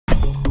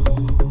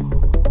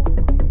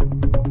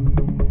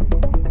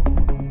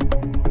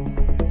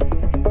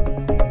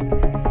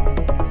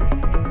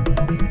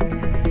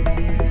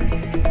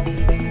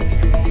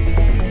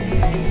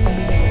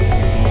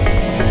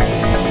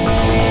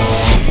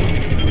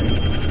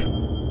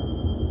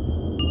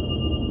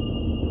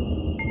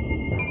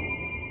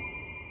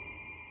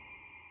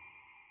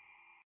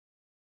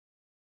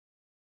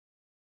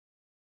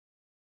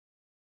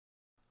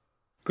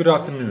Good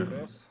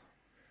afternoon.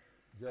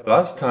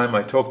 Last time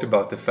I talked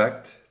about the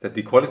fact that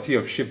the quality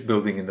of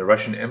shipbuilding in the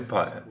Russian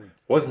Empire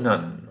was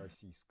none,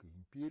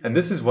 and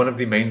this is one of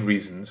the main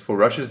reasons for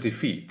Russia's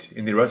defeat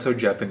in the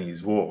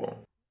Russo-Japanese War.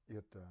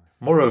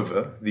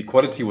 Moreover, the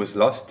quality was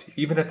lost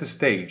even at the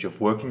stage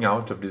of working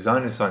out of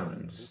design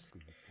assignments.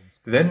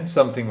 Then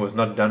something was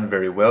not done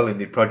very well in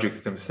the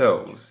projects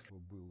themselves.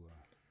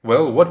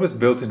 Well, what was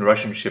built in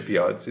Russian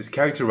shipyards is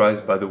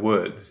characterized by the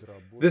words,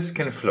 "This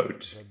can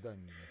float."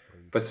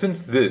 But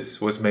since this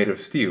was made of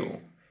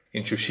steel,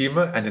 in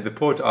Tsushima and in the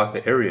Port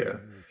Arthur area,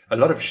 a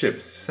lot of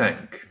ships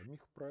sank.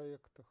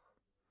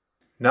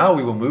 Now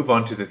we will move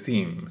on to the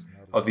theme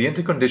of the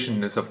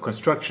interconditionedness of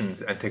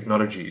constructions and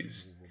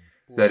technologies.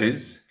 That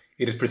is,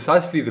 it is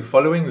precisely the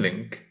following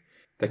link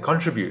that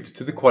contributes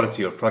to the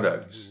quality of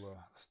products: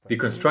 the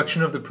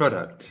construction of the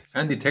product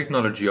and the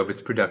technology of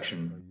its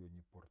production.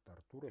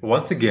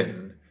 Once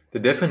again, the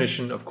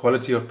definition of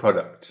quality of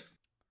product.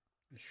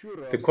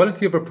 The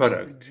quality of a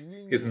product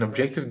is an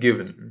objective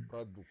given,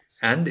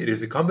 and it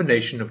is a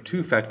combination of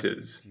two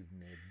factors.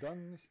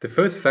 The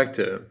first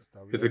factor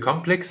is the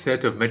complex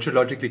set of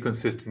metrologically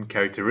consistent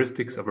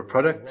characteristics of a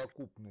product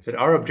that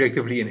are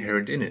objectively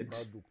inherent in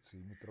it.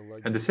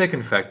 And the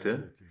second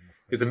factor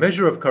is a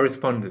measure of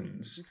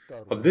correspondence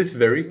of this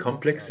very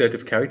complex set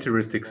of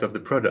characteristics of the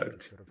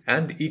product,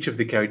 and each of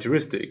the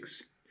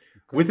characteristics,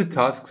 with the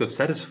tasks of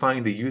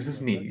satisfying the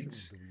user's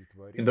needs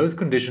in those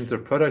conditions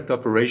of product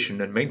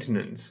operation and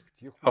maintenance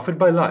offered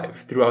by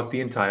life throughout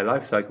the entire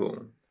life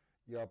cycle.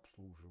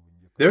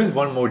 There is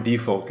one more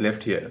default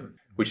left here,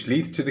 which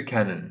leads to the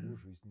canon.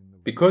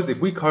 Because if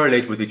we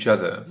correlate with each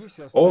other,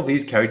 all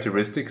these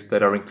characteristics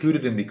that are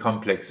included in the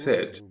complex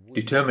set,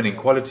 determining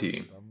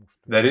quality,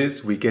 that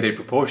is, we get a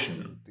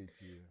proportion,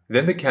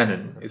 then the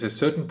canon is a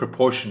certain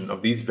proportion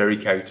of these very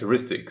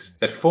characteristics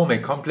that form a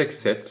complex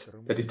set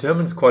that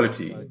determines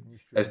quality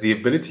as the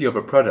ability of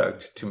a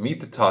product to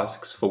meet the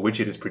tasks for which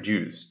it is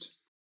produced.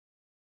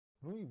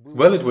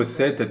 Well, it was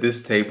said that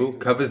this table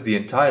covers the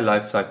entire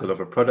life cycle of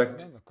a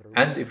product,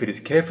 and if it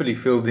is carefully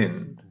filled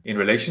in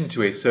relation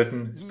to a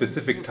certain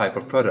specific type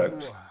of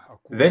product,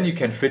 then you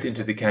can fit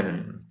into the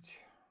canon.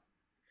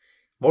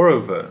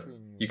 Moreover,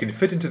 you can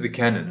fit into the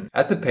canon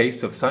at the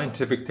pace of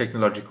scientific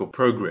technological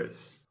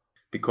progress,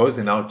 because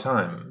in our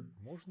time,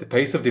 the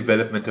pace of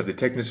development of the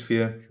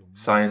technosphere,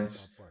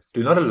 science,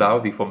 do not allow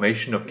the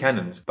formation of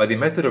canons by the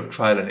method of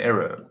trial and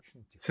error,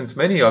 since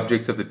many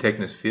objects of the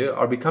technosphere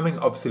are becoming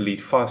obsolete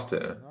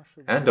faster,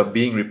 and are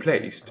being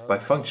replaced by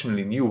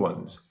functionally new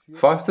ones,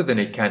 faster than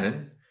a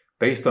canon,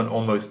 based on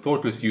almost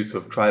thoughtless use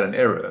of trial and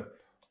error,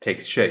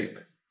 takes shape.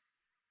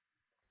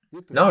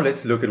 Now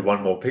let's look at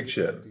one more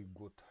picture.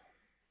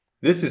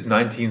 This is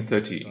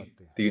 1930,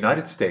 the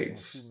United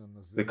States.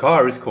 The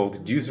car is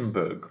called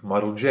Duesenberg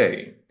Model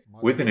J,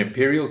 with an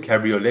imperial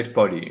cabriolet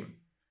body.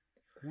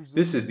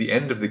 This is the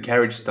end of the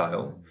carriage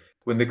style,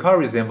 when the car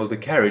resembled a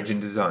carriage in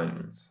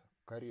design.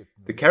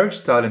 The carriage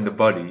style in the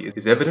body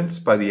is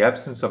evidenced by the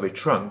absence of a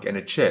trunk and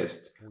a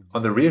chest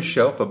on the rear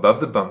shelf above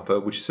the bumper,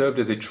 which served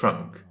as a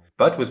trunk,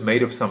 but was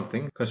made of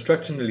something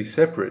constructionally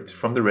separate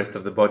from the rest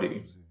of the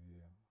body.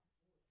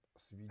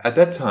 At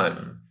that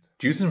time,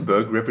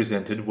 Duesenberg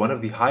represented one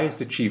of the highest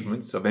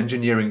achievements of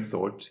engineering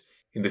thought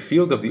in the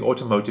field of the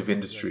automotive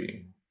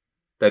industry.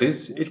 That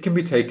is, it can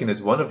be taken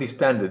as one of the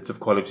standards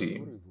of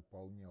quality.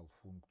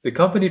 The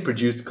company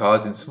produced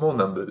cars in small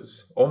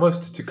numbers,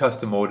 almost to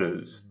custom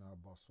orders.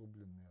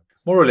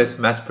 More or less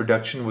mass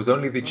production was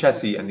only the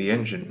chassis and the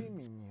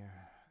engine,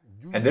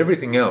 and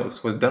everything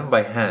else was done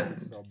by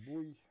hand.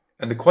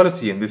 And the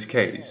quality in this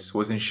case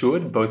was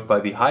ensured both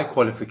by the high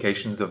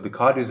qualifications of the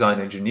car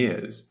design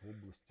engineers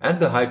and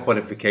the high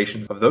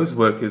qualifications of those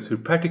workers who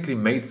practically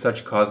made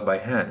such cars by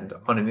hand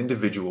on an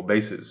individual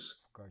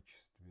basis.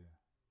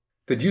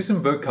 The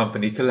Duesenberg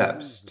company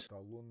collapsed.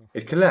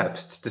 It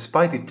collapsed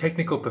despite the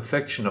technical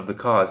perfection of the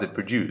cars it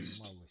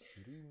produced.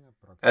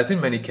 As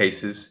in many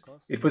cases,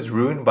 it was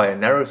ruined by a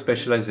narrow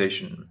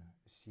specialization.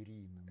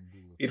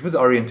 It was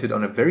oriented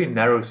on a very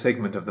narrow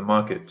segment of the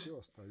market,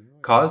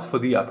 cars for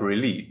the upper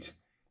elite,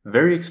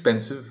 very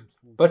expensive,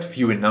 but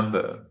few in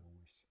number.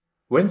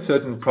 When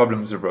certain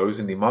problems arose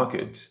in the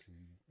market,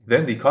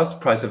 then the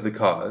cost price of the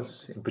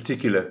cars, in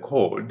particular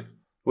Cord,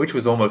 which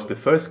was almost the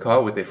first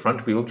car with a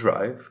front-wheel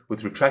drive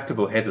with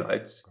retractable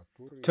headlights,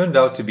 turned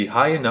out to be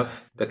high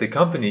enough that the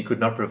company could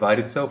not provide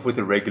itself with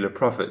a regular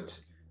profit,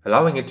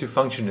 allowing it to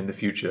function in the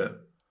future.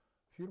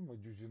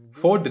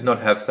 Ford did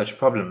not have such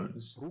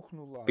problems,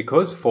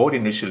 because Ford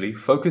initially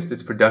focused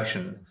its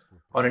production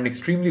on an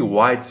extremely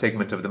wide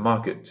segment of the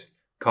market,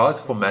 cars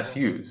for mass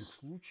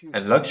use,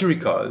 and luxury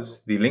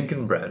cars, the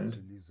Lincoln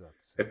brand,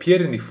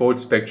 appeared in the Ford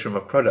spectrum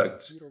of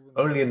products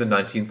only in the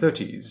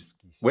 1930s,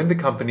 when the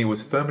company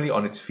was firmly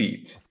on its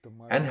feet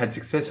and had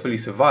successfully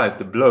survived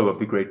the blow of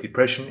the Great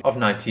Depression of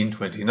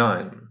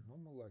 1929.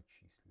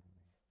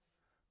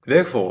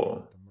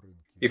 Therefore,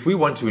 if we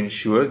want to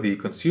ensure the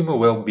consumer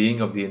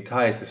well-being of the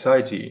entire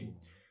society,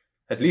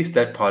 at least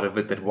that part of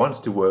it that wants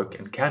to work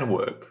and can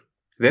work,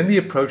 then the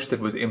approach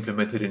that was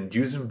implemented in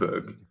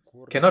Duesenberg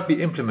cannot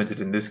be implemented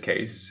in this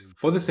case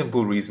for the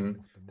simple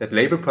reason that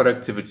labor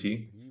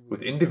productivity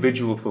with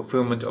individual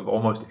fulfillment of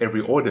almost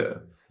every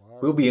order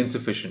will be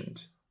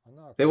insufficient.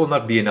 There will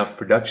not be enough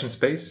production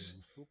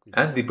space,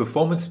 and the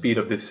performance speed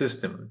of this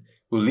system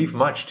will leave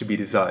much to be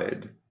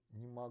desired.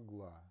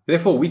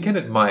 Therefore, we can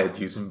admire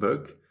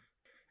Duesenberg,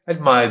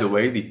 admire the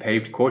way the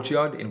paved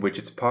courtyard in which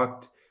it's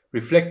parked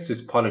reflects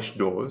its polished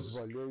doors,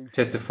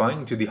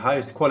 testifying to the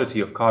highest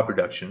quality of car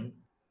production,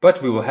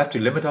 but we will have to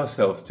limit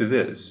ourselves to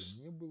this,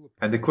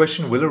 and the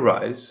question will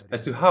arise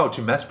as to how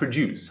to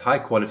mass-produce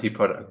high-quality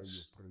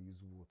products.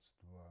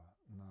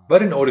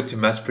 But in order to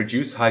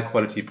mass-produce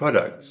high-quality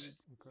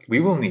products, we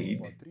will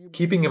need,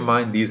 keeping in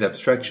mind these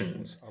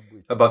abstractions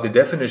about the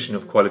definition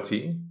of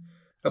quality,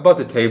 about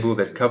the table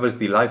that covers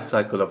the life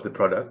cycle of the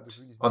product,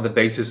 on the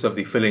basis of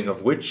the filling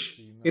of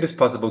which it is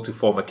possible to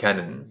form a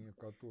canon.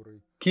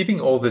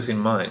 Keeping all this in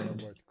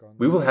mind,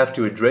 we will have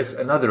to address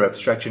another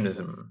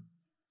abstractionism.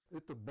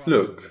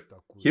 Look,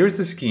 here is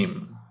the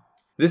scheme.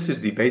 This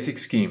is the basic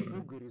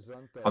scheme.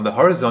 On the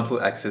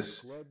horizontal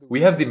axis,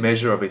 we have the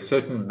measure of a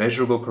certain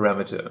measurable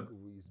parameter,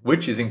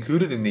 which is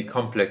included in the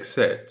complex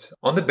set,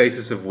 on the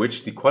basis of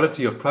which the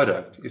quality of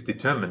product is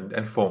determined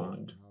and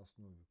formed.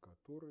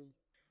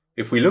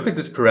 If we look at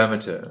this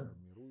parameter,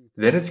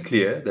 then it's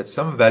clear that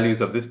some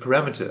values of this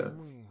parameter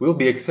will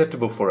be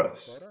acceptable for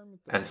us,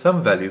 and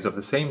some values of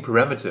the same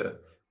parameter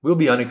will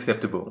be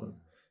unacceptable,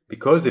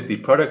 because if the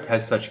product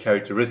has such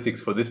characteristics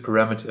for this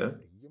parameter,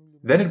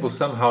 then it will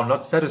somehow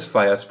not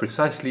satisfy us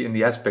precisely in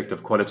the aspect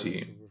of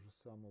quality.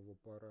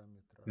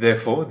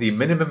 Therefore, the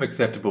minimum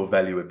acceptable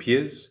value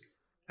appears,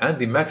 and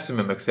the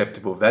maximum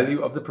acceptable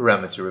value of the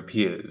parameter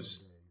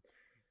appears.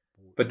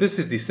 But this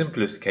is the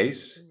simplest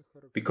case,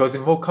 because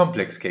in more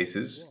complex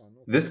cases,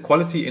 this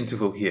quality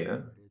interval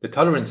here, the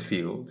tolerance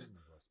field,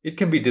 it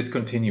can be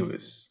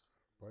discontinuous.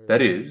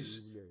 That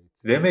is,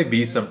 there may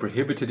be some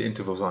prohibited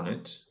intervals on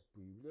it.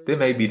 There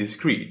may be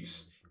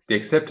discretes, the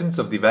acceptance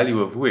of the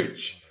value of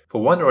which,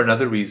 for one or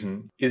another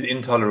reason, is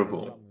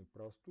intolerable.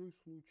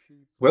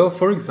 Well,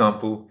 for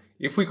example,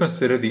 if we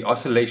consider the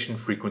oscillation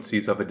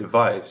frequencies of a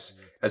device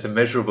as a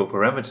measurable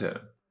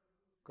parameter,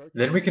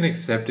 then we can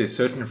accept a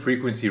certain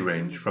frequency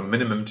range from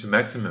minimum to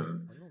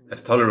maximum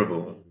as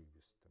tolerable.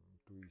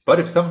 But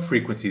if some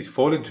frequencies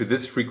fall into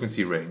this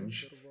frequency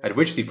range, at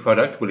which the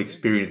product will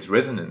experience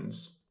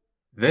resonance,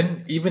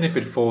 then even if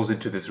it falls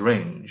into this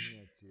range,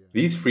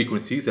 these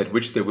frequencies at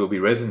which there will be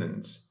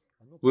resonance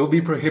will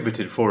be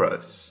prohibited for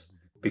us,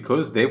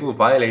 because they will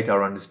violate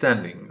our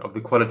understanding of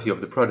the quality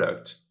of the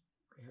product.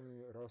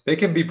 They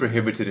can be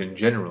prohibited in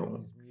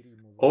general,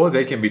 or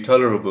they can be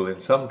tolerable in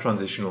some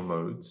transitional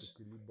modes,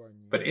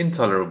 but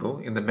intolerable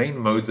in the main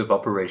modes of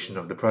operation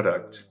of the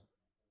product.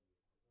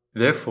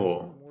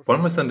 Therefore,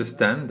 one must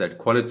understand that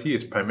quality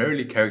is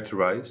primarily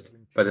characterized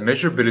by the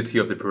measurability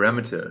of the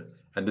parameter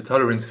and the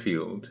tolerance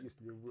field,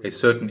 a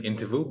certain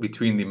interval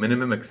between the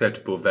minimum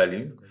acceptable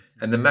value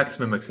and the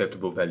maximum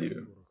acceptable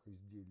value.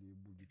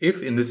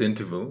 If in this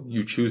interval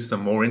you choose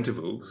some more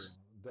intervals,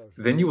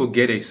 then you will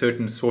get a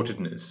certain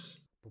sortedness.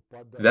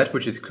 That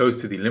which is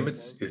close to the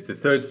limits is the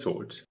third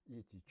sort.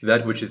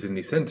 That which is in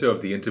the center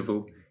of the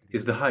interval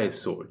is the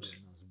highest sort.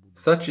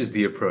 Such is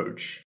the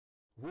approach.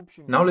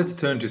 Now let's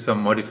turn to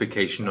some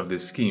modification of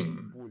this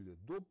scheme.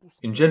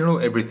 In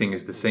general, everything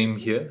is the same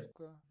here,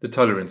 the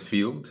tolerance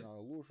field,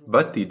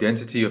 but the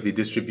density of the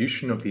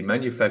distribution of the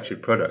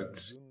manufactured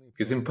products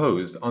is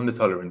imposed on the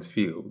tolerance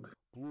field.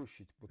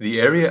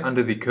 The area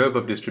under the curve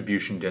of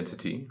distribution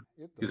density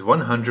is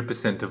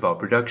 100% of our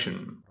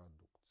production.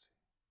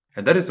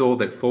 And that is all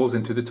that falls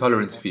into the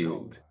tolerance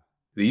field.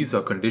 These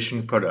are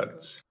conditioned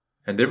products,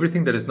 and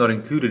everything that is not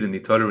included in the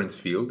tolerance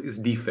field is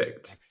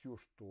defect.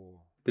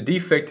 The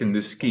defect in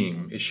this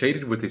scheme is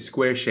shaded with a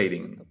square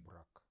shading.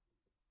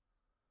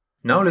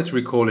 Now let's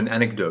recall an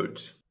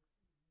anecdote.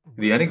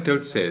 The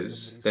anecdote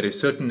says that a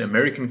certain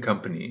American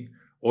company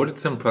ordered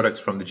some products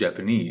from the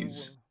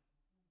Japanese.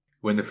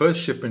 When the first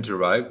shipment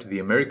arrived, the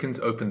Americans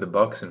opened the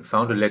box and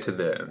found a letter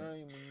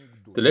there.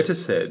 The letter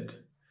said,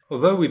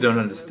 "Although we don't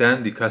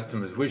understand the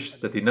customer's wish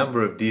that the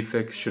number of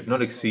defects should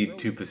not exceed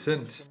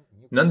 2%,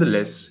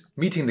 nonetheless,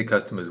 meeting the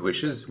customer's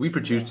wishes, we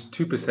produced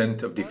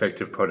 2% of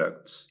defective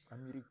products.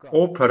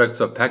 All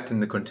products are packed in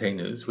the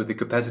containers with a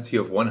capacity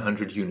of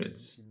 100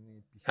 units.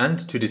 And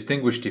to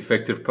distinguish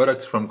defective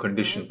products from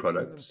conditioned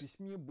products,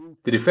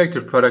 the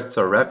defective products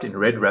are wrapped in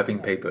red wrapping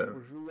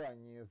paper."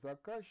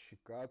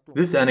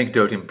 This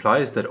anecdote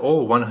implies that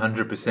all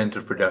 100%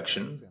 of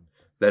production,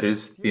 that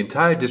is, the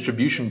entire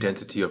distribution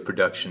density of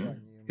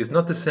production, is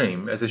not the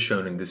same as is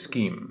shown in this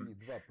scheme,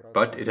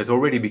 but it has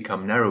already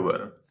become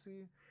narrower.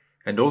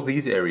 And all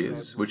these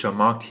areas, which are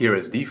marked here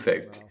as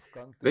defect,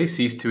 they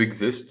cease to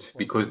exist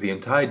because the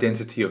entire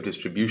density of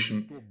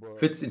distribution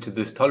fits into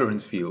this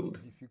tolerance field.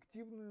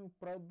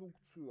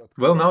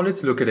 Well, now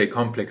let's look at a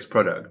complex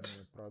product.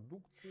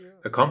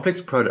 A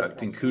complex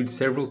product includes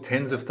several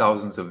tens of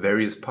thousands of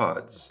various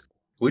parts,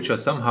 which are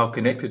somehow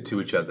connected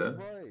to each other,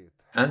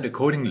 And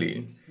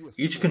accordingly,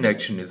 each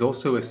connection is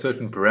also a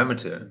certain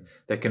parameter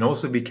that can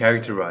also be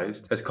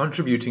characterized as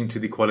contributing to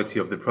the quality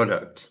of the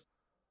product.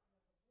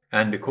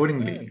 And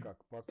accordingly,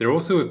 there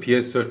also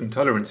appear certain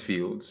tolerance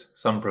fields,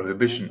 some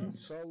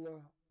prohibitions.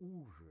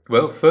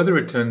 Well, further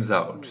it turns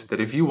out that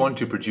if you want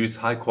to produce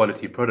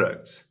high-quality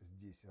products,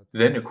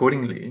 then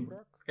accordingly,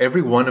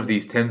 every one of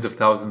these tens of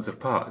thousands of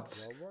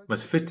parts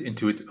must fit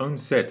into its own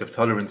set of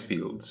tolerance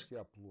fields.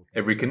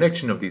 Every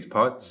connection of these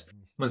parts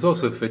must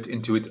also fit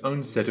into its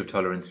own set of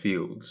tolerance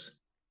fields.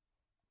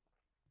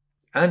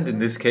 And in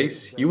this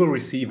case, you will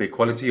receive a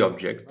quality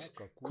object,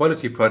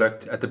 quality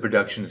product at the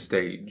production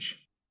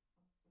stage.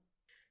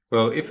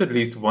 Well, if at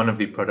least one of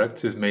the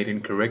products is made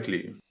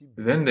incorrectly,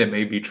 then there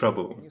may be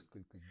trouble.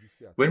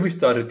 When we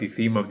started the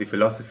theme of the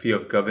philosophy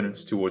of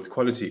governance towards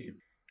quality,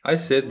 I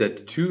said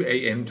that 2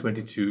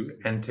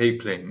 AN-22 Ante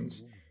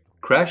planes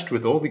crashed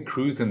with all the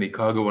crews and the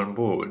cargo on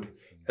board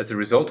as a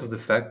result of the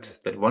fact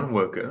that one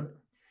worker,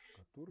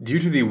 due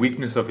to the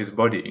weakness of his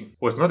body,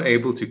 was not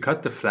able to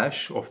cut the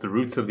flash off the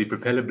roots of the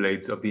propeller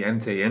blades of the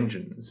Ante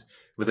engines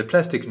with a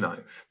plastic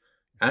knife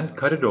and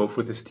cut it off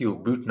with a steel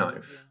boot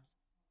knife.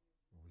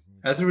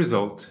 As a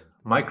result,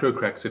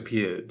 microcracks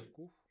appeared.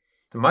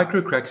 The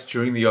microcracks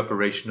during the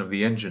operation of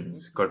the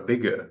engines got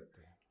bigger,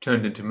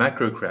 turned into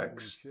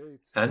macrocracks,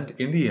 and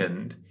in the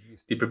end,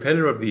 the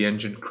propeller of the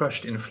engine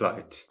crushed in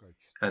flight,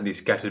 and the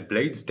scattered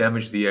blades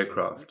damaged the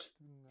aircraft.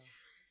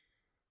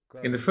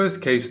 In the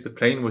first case, the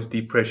plane was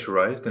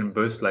depressurized and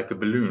burst like a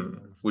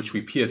balloon, which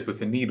we pierced with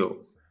a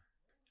needle.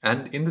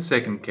 And in the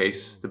second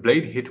case, the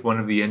blade hit one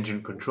of the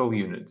engine control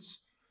units,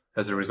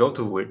 as a result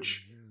of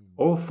which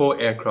all 4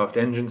 aircraft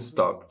engines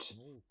stopped,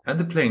 and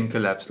the plane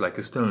collapsed like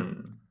a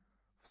stone.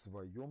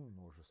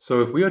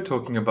 So if we are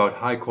talking about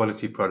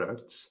high-quality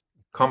products,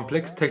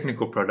 complex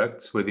technical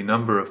products where the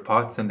number of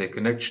parts and their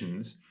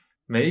connections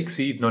may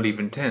exceed not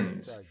even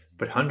tens,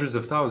 but hundreds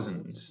of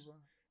thousands,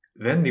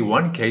 then the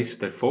one case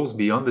that falls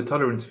beyond the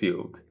tolerance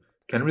field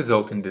can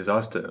result in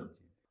disaster.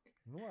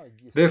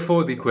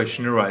 Therefore, the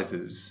question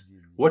arises,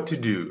 what to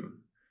do?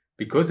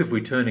 Because if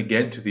we turn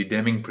again to the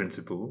Deming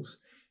principles,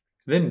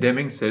 then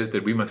Deming says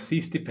that we must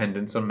cease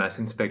dependence on mass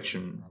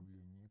inspection.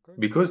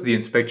 Because the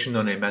inspection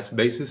on a mass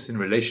basis in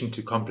relation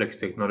to complex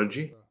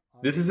technology,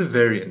 this is a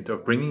variant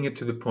of bringing it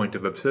to the point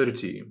of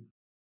absurdity.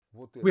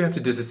 We have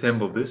to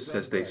disassemble this,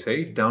 as they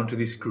say, down to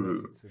the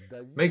screw.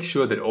 Make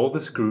sure that all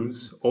the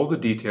screws, all the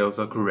details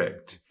are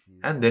correct,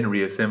 and then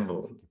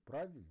reassemble.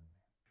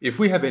 If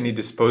we have any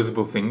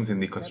disposable things in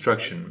the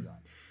construction,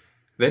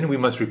 then we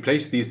must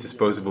replace these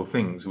disposable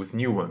things with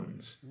new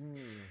ones.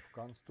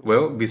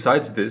 Well,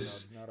 besides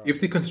this, if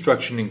the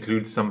construction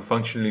includes some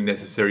functionally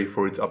necessary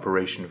for its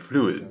operation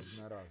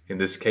fluids, in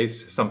this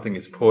case something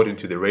is poured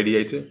into the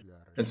radiator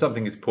and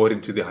something is poured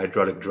into the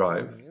hydraulic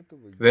drive,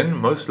 then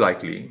most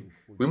likely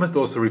we must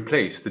also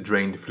replace the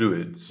drained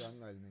fluids.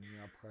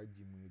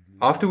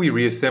 After we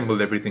reassemble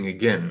everything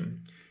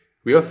again,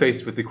 we are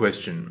faced with the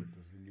question,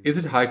 is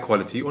it high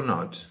quality or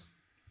not?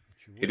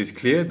 It is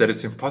clear that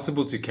it's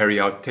impossible to carry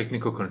out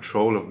technical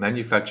control of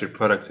manufactured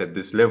products at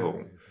this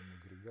level,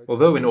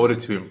 although in order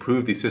to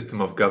improve the system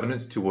of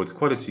governance towards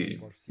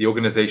quality, the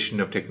organization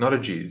of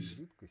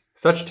technologies,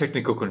 such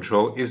technical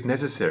control is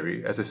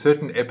necessary as a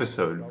certain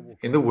episode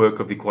in the work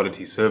of the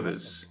quality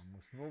service.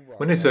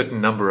 When a certain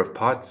number of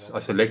parts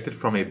are selected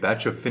from a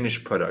batch of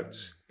finished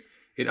products,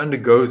 it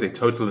undergoes a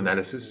total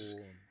analysis,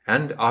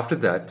 and after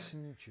that,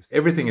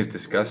 everything is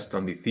discussed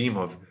on the theme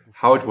of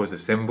how it was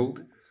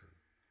assembled,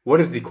 what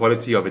is the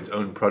quality of its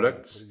own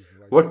products,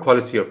 what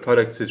quality of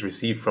products is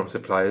received from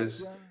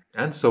suppliers,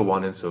 and so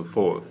on and so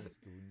forth.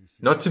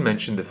 Not to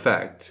mention the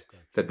fact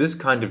that this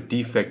kind of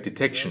defect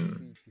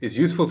detection is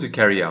useful to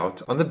carry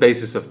out on the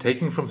basis of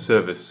taking from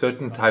service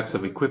certain types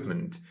of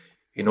equipment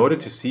in order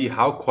to see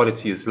how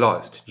quality is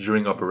lost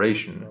during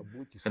operation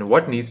and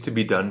what needs to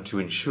be done to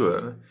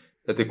ensure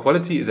that the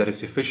quality is at a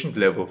sufficient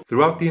level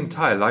throughout the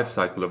entire life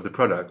cycle of the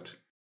product.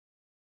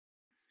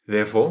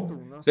 Therefore,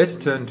 let's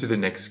turn to the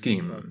next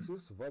scheme.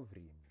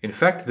 In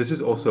fact, this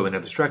is also an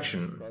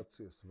abstraction.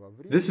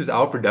 This is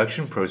our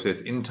production process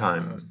in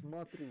time.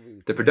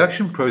 The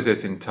production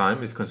process in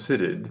time is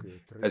considered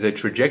as a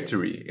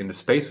trajectory in the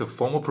space of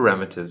formal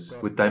parameters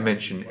with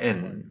dimension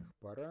n.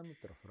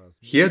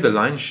 Here the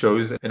line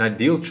shows an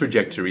ideal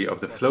trajectory of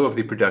the flow of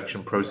the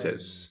production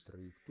process.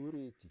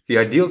 The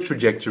ideal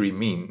trajectory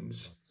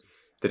means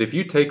that if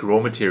you take raw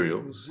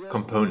materials,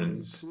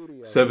 components,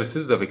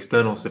 services of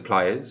external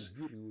suppliers,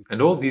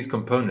 and all these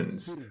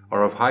components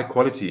are of high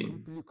quality,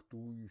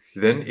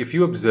 then if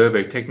you observe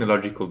a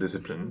technological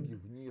discipline,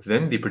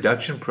 then the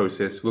production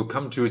process will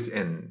come to its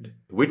end,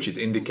 which is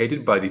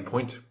indicated by the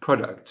point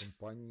product.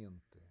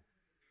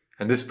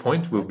 And this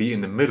point will be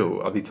in the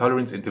middle of the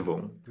tolerance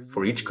interval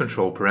for each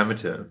control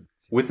parameter,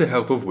 with the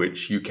help of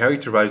which you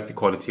characterize the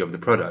quality of the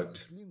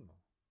product.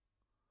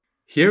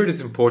 Here it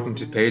is important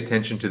to pay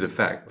attention to the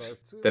fact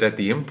that at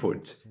the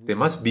input there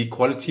must be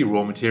quality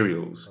raw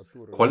materials,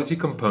 quality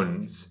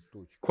components,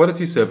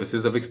 quality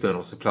services of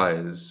external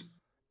suppliers.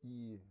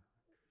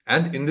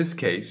 And in this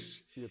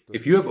case,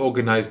 if you have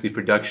organized the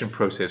production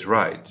process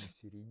right,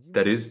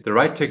 that is, the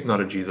right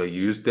technologies are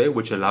used there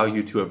which allow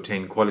you to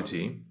obtain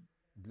quality,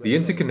 the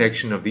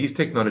interconnection of these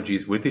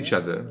technologies with each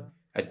other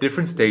at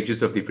different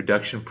stages of the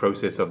production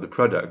process of the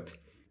product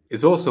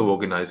is also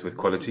organized with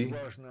quality,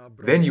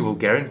 then you will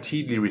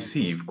guaranteedly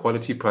receive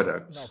quality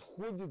products.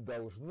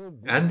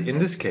 And in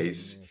this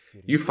case,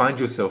 you find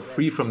yourself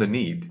free from the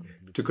need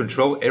to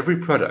control every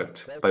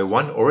product by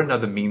one or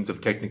another means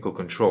of technical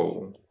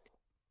control.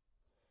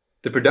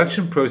 The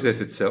production process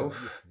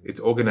itself, its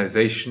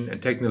organization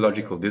and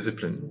technological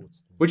discipline,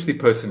 which the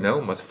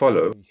personnel must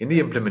follow in the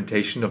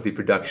implementation of the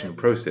production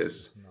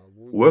process,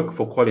 work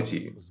for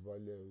quality.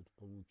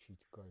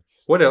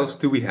 What else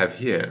do we have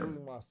here?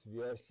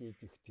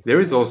 There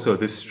is also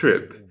this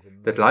strip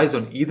that lies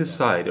on either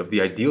side of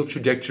the ideal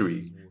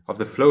trajectory of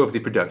the flow of the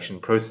production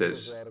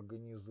process.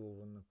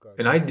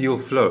 An ideal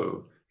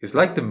flow is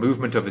like the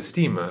movement of a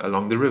steamer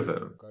along the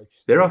river.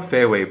 There are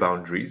fairway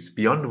boundaries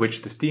beyond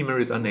which the steamer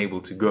is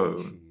unable to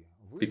go,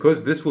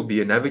 because this will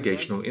be a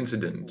navigational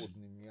incident.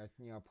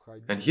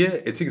 And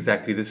here it's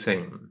exactly the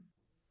same.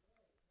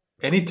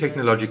 Any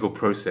technological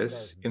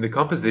process in the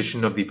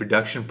composition of the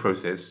production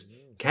process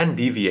can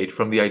deviate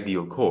from the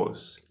ideal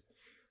course,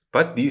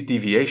 but these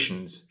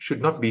deviations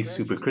should not be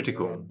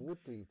supercritical,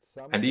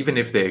 and even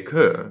if they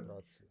occur,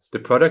 the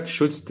product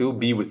should still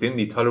be within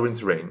the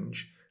tolerance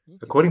range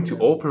according to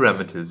all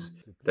parameters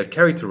that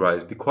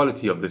characterize the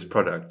quality of this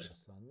product.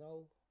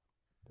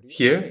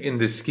 Here, in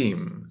this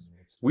scheme,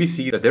 we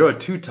see that there are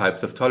two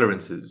types of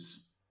tolerances.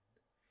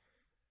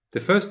 The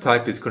first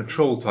type is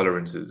control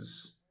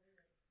tolerances.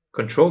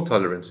 Control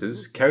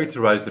tolerances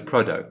characterize the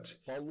product,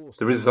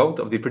 the result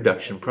of the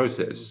production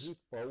process.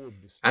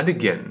 And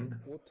again,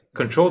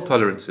 control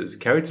tolerances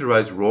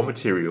characterize raw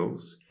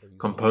materials,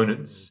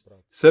 components,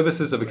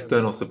 services of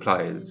external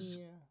suppliers.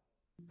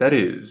 That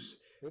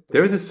is,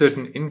 there is a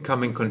certain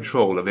incoming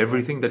control of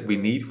everything that we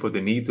need for the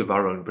needs of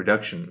our own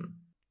production.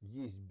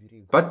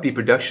 But the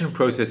production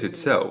process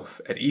itself,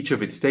 at each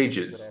of its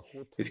stages,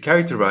 is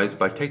characterized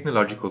by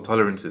technological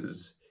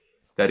tolerances.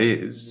 That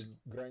is,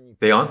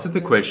 they answer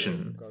the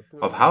question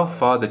of how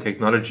far the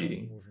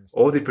technology,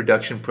 or the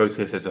production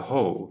process as a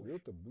whole,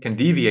 can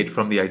deviate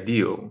from the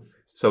ideal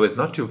so as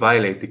not to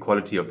violate the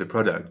quality of the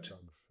product.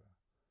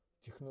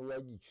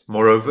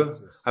 Moreover,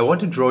 I want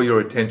to draw your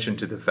attention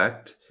to the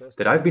fact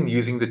that I've been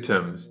using the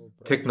terms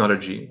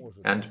technology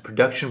and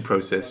production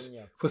process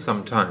for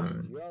some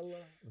time.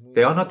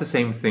 They are not the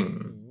same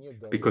thing,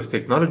 because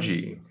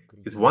technology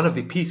is one of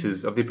the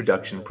pieces of the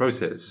production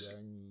process.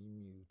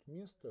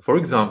 For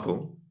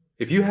example,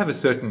 if you have a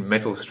certain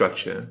metal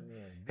structure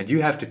and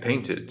you have to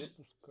paint it,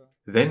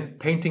 then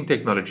painting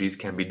technologies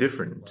can be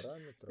different.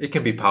 It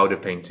can be powder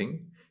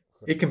painting,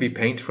 it can be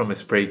paint from a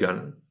spray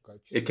gun,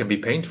 it can be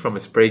paint from a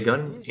spray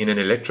gun in an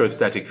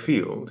electrostatic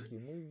field,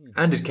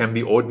 and it can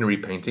be ordinary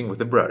painting with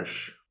a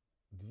brush.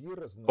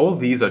 All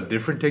these are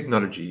different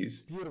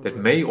technologies that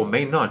may or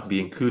may not be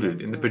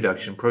included in the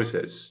production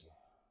process.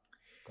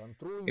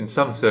 In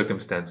some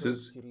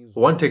circumstances,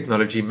 one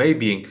technology may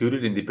be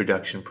included in the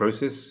production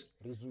process.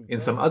 In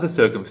some other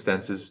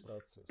circumstances,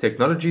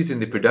 technologies in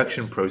the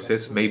production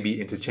process may be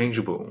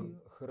interchangeable.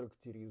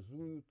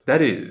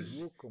 That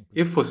is,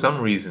 if for some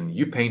reason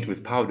you paint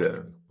with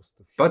powder,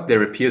 but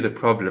there appears a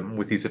problem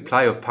with the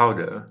supply of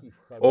powder,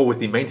 or with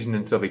the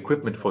maintenance of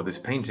equipment for this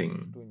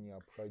painting,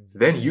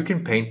 then you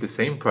can paint the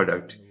same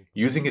product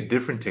using a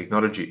different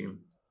technology.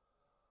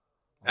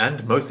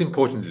 And most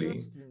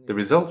importantly, the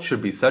result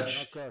should be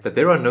such that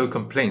there are no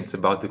complaints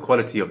about the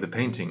quality of the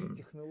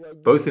painting,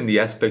 both in the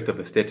aspect of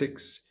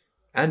aesthetics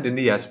and in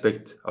the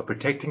aspect of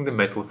protecting the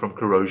metal from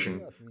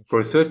corrosion for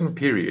a certain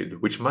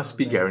period which must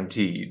be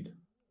guaranteed.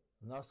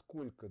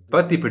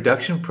 But the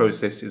production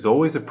process is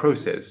always a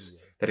process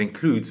that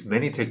includes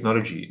many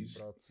technologies,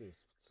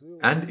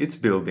 and its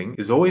building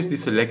is always the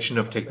selection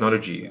of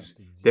technologies,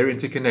 their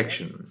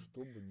interconnection.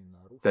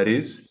 That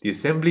is, the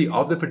assembly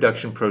of the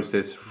production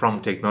process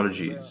from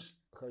technologies.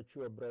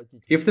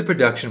 If the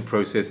production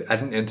process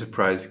at an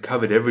enterprise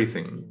covered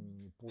everything,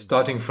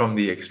 starting from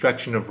the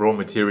extraction of raw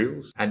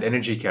materials and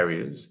energy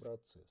carriers,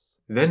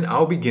 then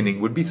our beginning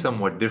would be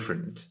somewhat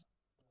different.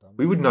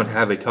 We would not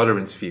have a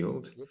tolerance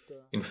field,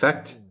 in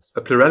fact,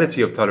 a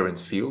plurality of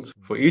tolerance fields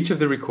for each of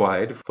the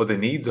required for the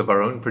needs of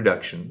our own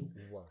production,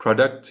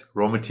 product,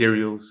 raw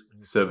materials,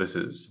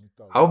 services.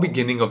 Our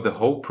beginning of the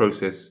whole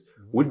process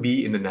would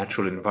be in the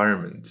natural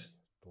environment.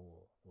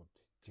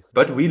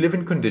 But we live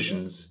in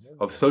conditions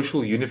of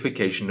social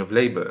unification of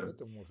labor,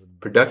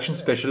 production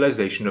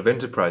specialization of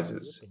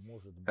enterprises,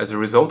 as a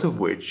result of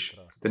which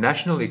the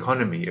national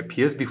economy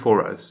appears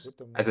before us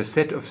as a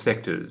set of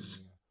sectors.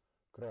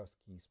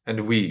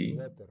 And we,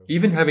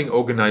 even having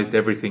organized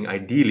everything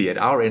ideally at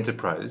our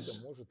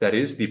enterprise, that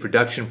is, the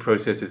production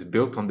process is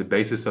built on the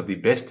basis of the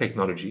best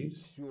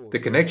technologies, the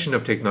connection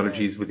of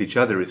technologies with each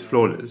other is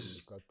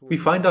flawless, we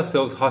find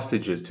ourselves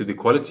hostages to the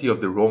quality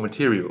of the raw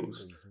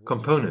materials,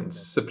 components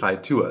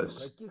supplied to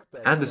us,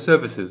 and the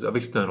services of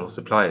external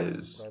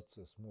suppliers.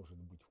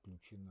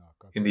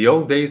 In the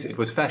old days, it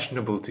was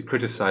fashionable to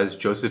criticize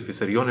Joseph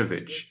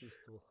Vissarionovich,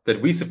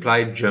 that we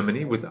supplied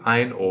Germany with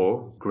iron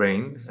ore,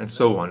 grain, and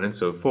so on and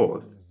so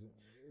forth.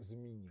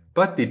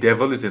 But the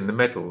devil is in the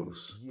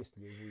metals.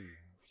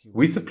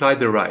 We supplied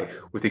the Reich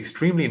with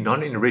extremely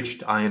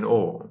non-enriched iron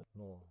ore,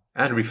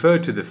 and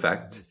referred to the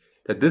fact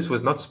that this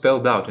was not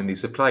spelled out in the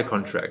supply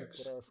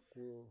contracts,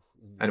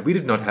 and we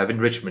did not have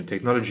enrichment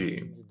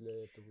technology.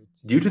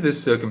 Due to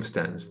this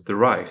circumstance, the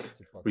Reich,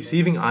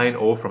 receiving iron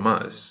ore from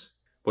us,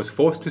 was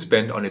forced to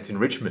spend on its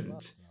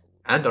enrichment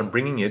and on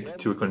bringing it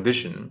to a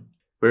condition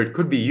where it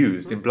could be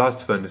used in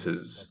blast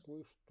furnaces.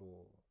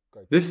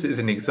 This is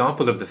an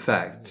example of the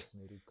fact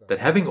that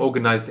having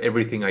organized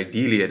everything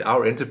ideally at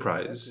our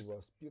enterprise,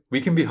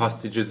 we can be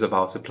hostages of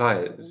our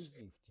suppliers,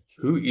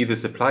 who either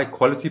supply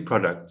quality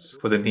products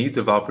for the needs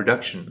of our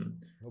production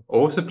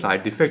or supply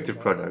defective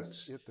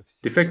products,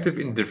 defective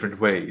in different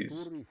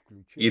ways.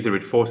 Either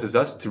it forces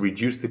us to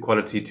reduce the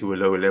quality to a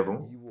lower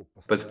level,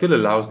 but still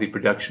allows the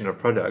production of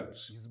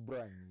products,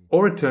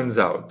 or it turns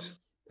out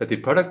that the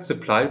products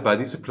supplied by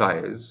the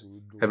suppliers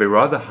have a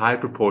rather high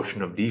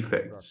proportion of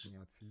defects.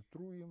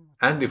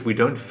 And if we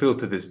don't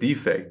filter this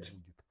defect,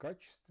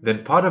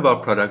 then part of our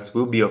products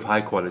will be of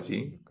high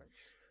quality,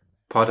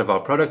 part of our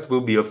products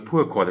will be of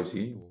poor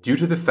quality due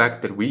to the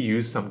fact that we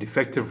use some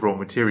defective raw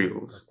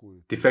materials,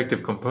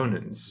 defective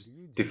components,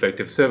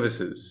 defective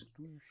services,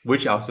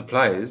 which our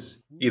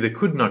suppliers either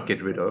could not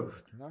get rid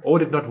of or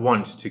did not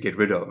want to get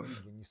rid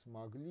of.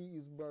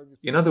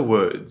 In other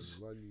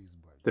words,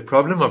 the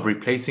problem of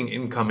replacing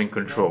incoming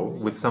control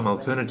with some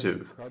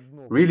alternative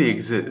really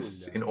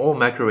exists in all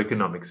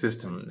macroeconomic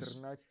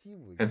systems.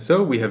 And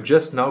so we have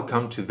just now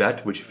come to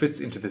that which fits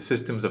into the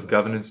systems of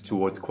governance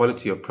towards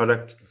quality of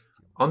product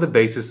on the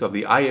basis of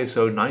the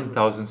ISO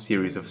 9000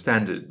 series of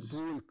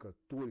standards.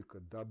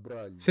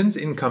 Since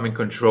incoming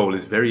control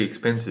is very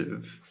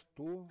expensive,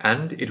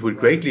 and it would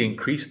greatly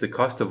increase the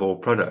cost of all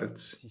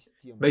products,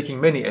 making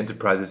many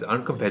enterprises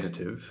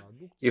uncompetitive,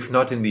 if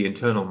not in the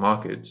internal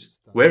market,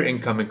 where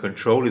incoming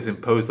control is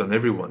imposed on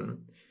everyone,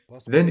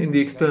 then in the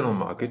external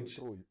market,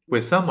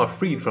 where some are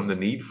freed from the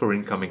need for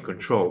incoming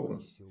control.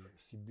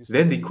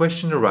 Then the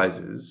question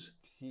arises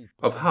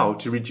of how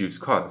to reduce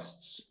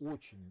costs.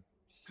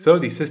 So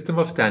the system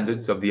of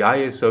standards of the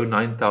ISO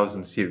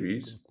 9000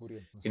 series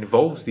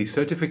involves the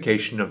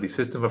certification of the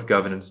system of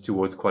governance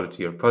towards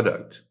quality of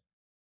product.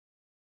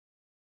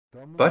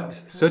 But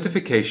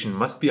certification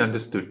must be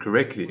understood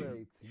correctly,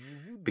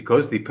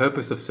 because the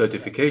purpose of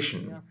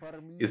certification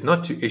is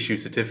not to issue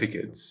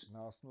certificates,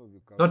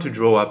 not to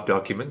draw up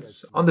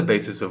documents on the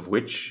basis of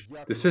which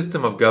the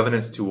system of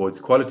governance towards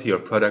quality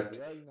of product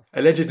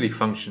allegedly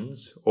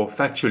functions or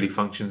factually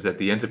functions at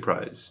the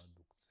enterprise.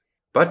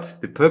 But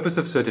the purpose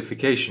of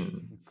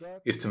certification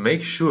is to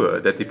make sure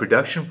that the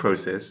production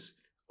process,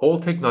 all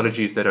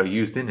technologies that are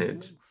used in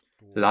it,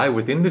 lie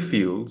within the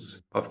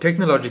fields of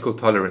technological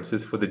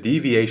tolerances for the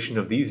deviation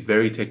of these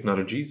very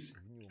technologies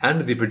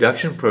and the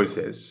production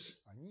process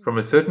from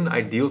a certain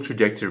ideal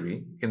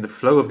trajectory in the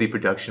flow of the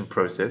production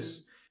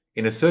process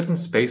in a certain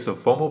space of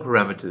formal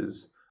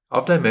parameters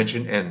of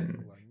dimension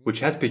n, which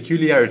has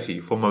peculiarity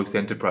for most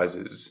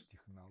enterprises.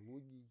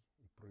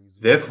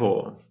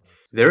 Therefore,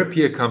 there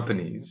appear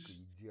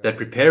companies that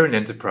prepare an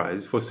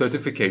enterprise for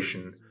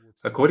certification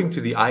according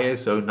to the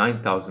ISO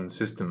 9000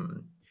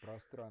 system.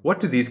 What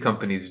do these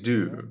companies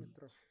do?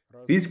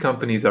 These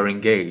companies are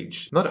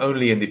engaged not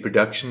only in the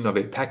production of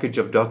a package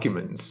of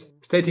documents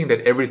stating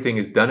that everything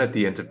is done at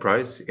the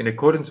enterprise in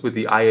accordance with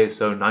the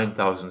ISO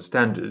 9000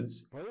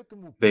 standards,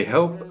 they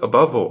help,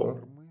 above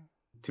all,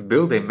 to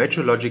build a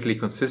metrologically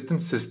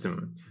consistent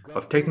system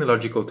of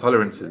technological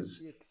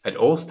tolerances at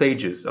all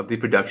stages of the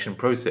production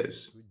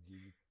process.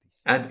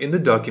 And in the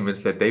documents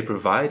that they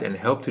provide and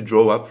help to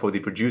draw up for the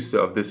producer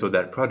of this or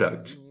that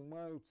product,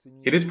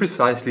 it is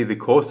precisely the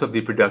course of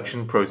the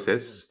production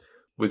process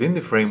within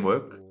the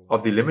framework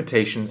of the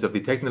limitations of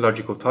the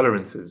technological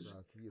tolerances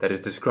that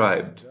is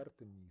described.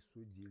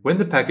 When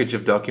the package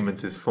of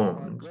documents is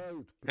formed,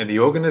 and the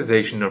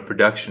organization of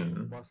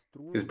production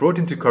is brought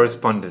into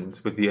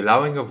correspondence with the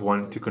allowing of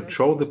one to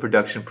control the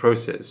production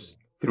process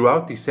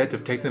throughout the set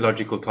of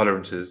technological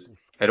tolerances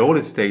at all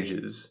its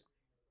stages,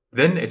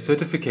 then a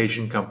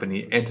certification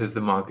company enters the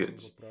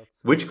market,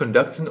 which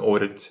conducts an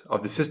audit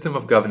of the system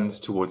of governance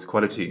towards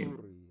quality.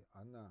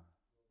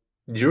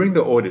 During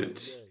the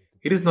audit,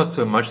 it is not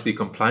so much the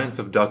compliance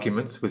of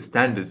documents with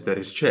standards that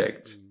is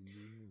checked,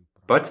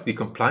 but the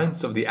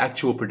compliance of the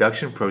actual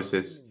production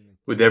process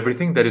with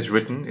everything that is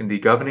written in the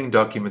governing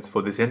documents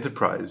for this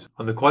enterprise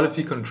on the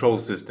quality control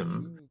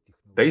system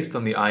based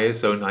on the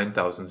ISO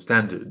 9000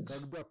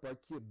 standards.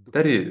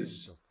 That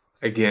is,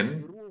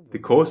 again, the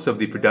course of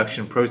the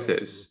production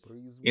process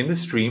in the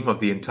stream of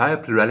the entire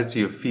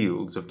plurality of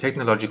fields of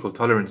technological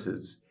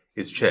tolerances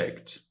is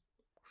checked.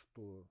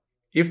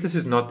 If this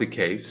is not the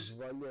case,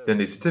 then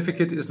the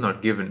certificate is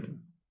not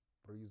given.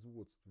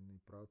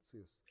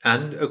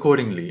 And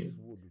accordingly,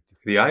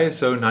 the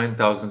ISO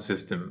 9000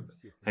 system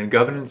and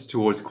governance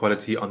towards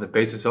quality on the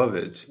basis of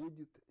it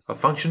are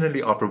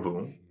functionally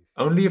operable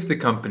only if the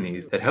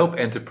companies that help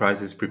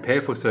enterprises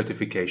prepare for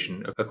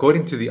certification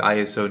according to the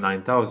ISO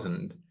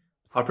 9000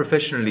 are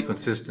professionally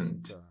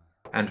consistent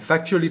and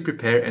factually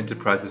prepare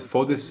enterprises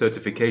for this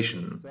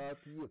certification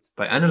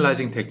by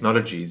analyzing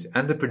technologies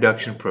and the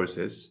production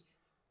process,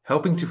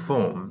 helping to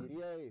form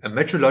a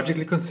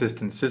metrologically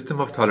consistent system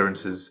of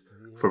tolerances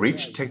for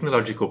each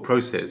technological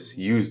process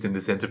used in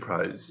this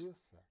enterprise.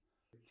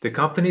 The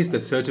companies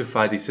that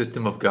certify the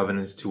system of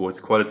governance towards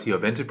quality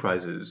of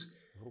enterprises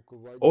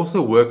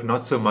also work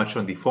not so much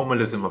on the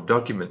formalism of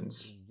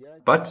documents,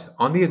 but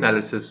on the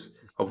analysis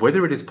of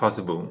whether it is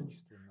possible,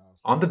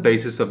 on the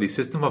basis of the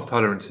system of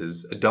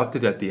tolerances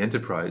adopted at the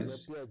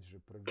enterprise,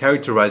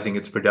 characterizing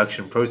its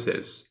production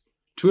process,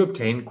 to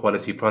obtain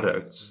quality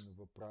products.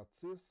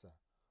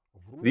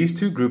 These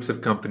two groups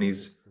of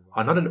companies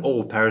are not at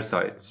all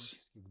parasites.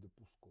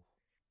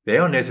 They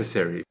are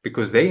necessary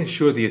because they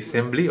ensure the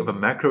assembly of a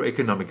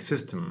macroeconomic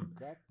system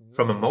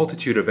from a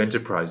multitude of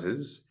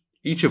enterprises,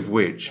 each of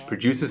which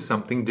produces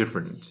something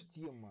different.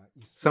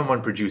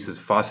 Someone produces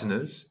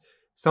fasteners,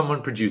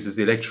 someone produces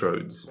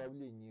electrodes.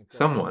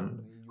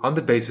 Someone, on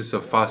the basis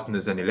of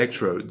fasteners and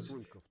electrodes,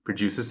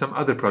 produces some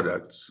other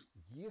products.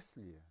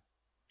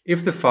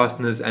 If the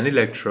fasteners and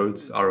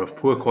electrodes are of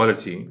poor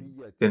quality,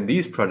 then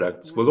these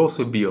products will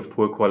also be of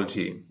poor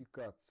quality.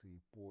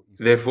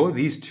 Therefore,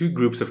 these two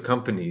groups of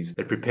companies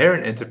that prepare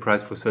an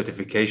enterprise for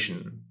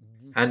certification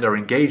and are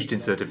engaged in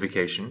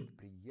certification,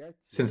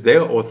 since they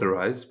are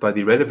authorized by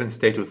the relevant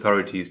state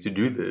authorities to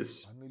do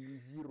this,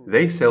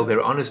 they sell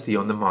their honesty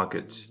on the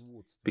market,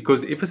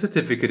 because if a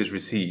certificate is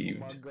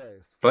received,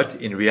 but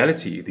in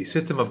reality the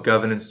system of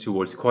governance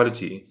towards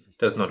quality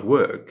does not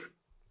work,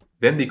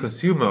 then the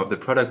consumer of the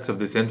products of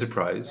this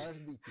enterprise,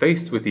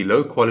 faced with the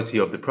low quality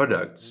of the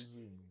products,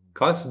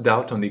 casts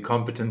doubt on the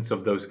competence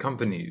of those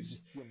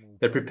companies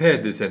that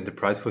prepared this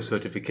enterprise for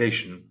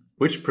certification,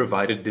 which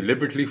provided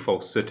deliberately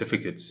false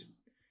certificates.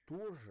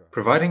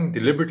 Providing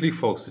deliberately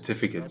false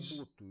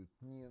certificates.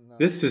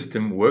 This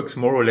system works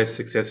more or less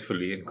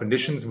successfully in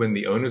conditions when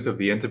the owners of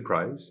the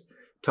enterprise,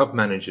 top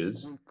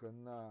managers,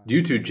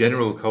 due to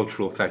general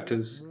cultural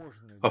factors,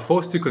 are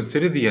forced to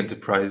consider the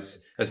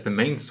enterprise as the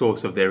main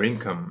source of their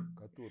income,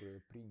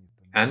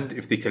 and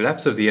if the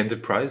collapse of the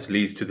enterprise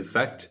leads to the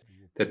fact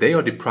that they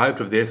are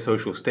deprived of their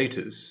social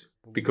status,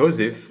 because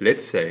if,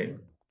 let's say,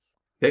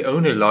 they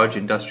own a large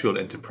industrial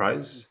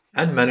enterprise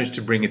and manage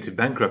to bring it to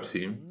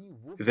bankruptcy,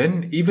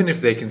 then even if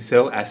they can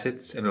sell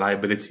assets and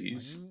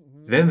liabilities,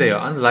 then they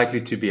are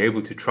unlikely to be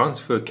able to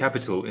transfer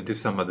capital into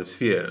some other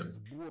sphere,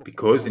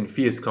 because in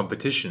fierce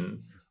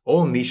competition,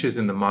 all niches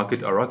in the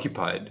market are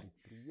occupied,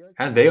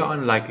 and they are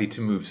unlikely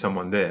to move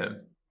someone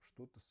there.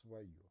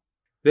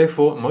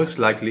 Therefore, most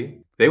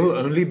likely, they will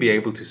only be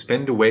able to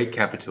spend away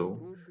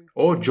capital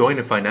or join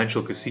a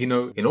financial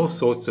casino in all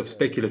sorts of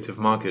speculative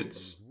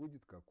markets.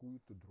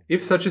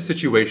 If such a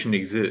situation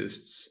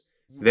exists,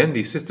 then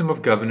the system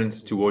of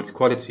governance towards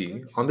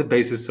quality on the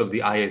basis of the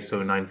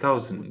ISO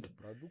 9000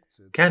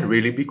 can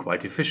really be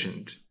quite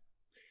efficient.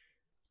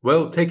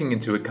 Well, taking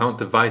into account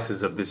the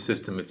vices of this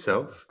system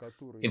itself,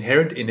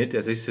 inherent in it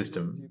as a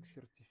system,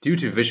 due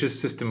to vicious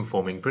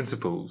system-forming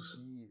principles.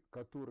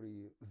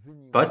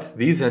 But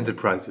these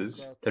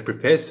enterprises that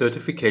prepare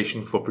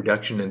certification for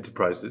production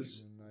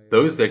enterprises,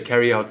 those that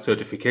carry out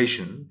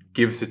certification,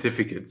 give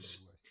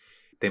certificates.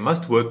 They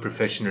must work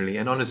professionally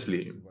and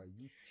honestly.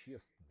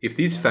 If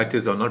these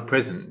factors are not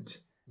present,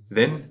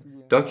 then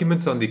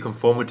documents on the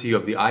conformity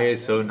of the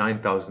ISO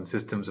 9000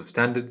 systems of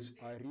standards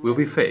will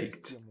be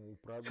faked.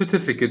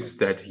 Certificates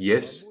that,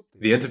 yes,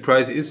 the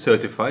enterprise is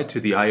certified to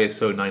the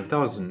ISO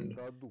 9000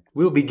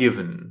 will be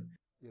given,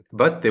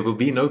 but there will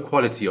be no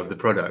quality of the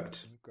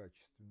product.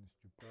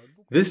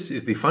 This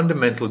is the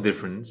fundamental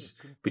difference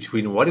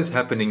between what is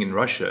happening in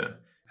Russia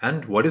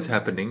and what is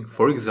happening,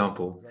 for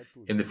example,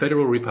 in the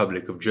Federal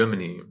Republic of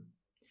Germany.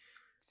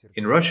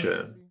 In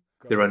Russia,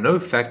 there are no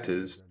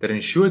factors that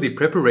ensure the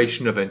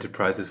preparation of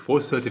enterprises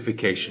for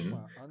certification,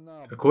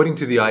 according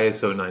to the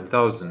ISO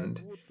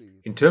 9000,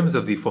 in terms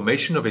of the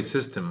formation of a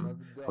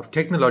system of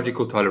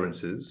technological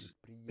tolerances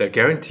that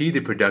guarantee the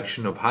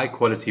production of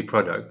high-quality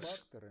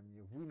products,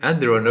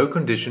 and there are no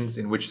conditions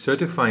in which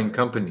certifying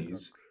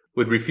companies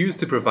would refuse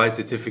to provide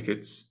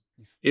certificates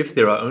if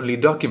there are only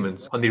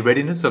documents on the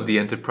readiness of the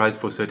enterprise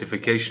for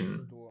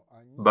certification.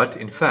 But,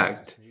 in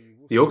fact,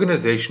 the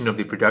organization of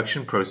the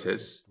production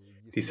process,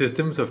 the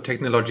systems of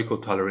technological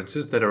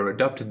tolerances that are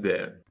adopted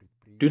there,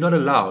 do not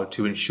allow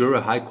to ensure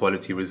a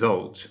high-quality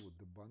result.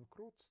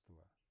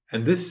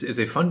 And this is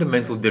a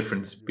fundamental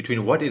difference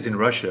between what is in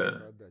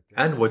Russia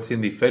and what's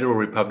in the Federal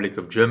Republic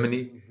of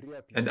Germany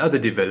and other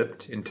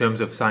developed, in terms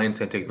of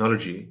science and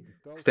technology,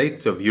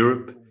 states of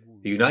Europe,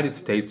 the United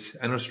States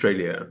and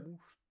Australia.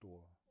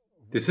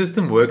 The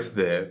system works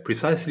there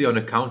precisely on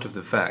account of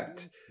the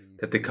fact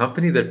that the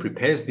company that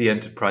prepares the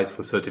enterprise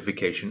for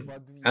certification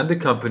and the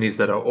companies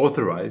that are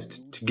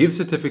authorized to give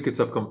certificates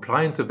of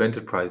compliance of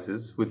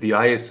enterprises with the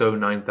ISO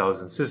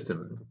 9000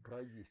 system,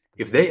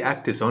 if they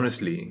act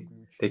dishonestly,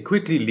 they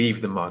quickly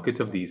leave the market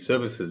of these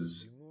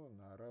services.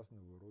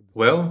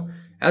 Well,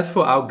 As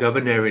for our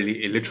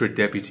governorially illiterate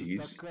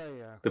deputies,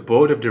 the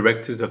board of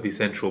directors of the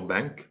central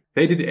bank,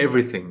 they did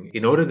everything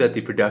in order that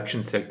the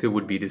production sector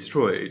would be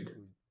destroyed,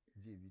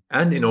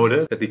 and in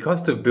order that the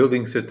cost of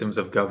building systems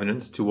of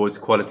governance towards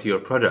quality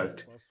of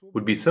product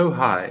would be so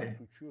high,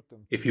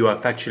 if you are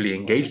factually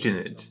engaged in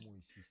it,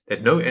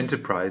 that no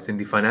enterprise in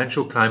the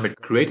financial climate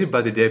created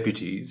by the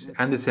deputies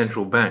and the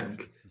central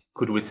bank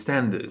could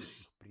withstand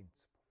this.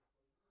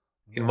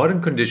 In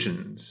modern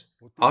conditions,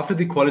 after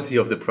the quality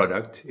of the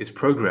product is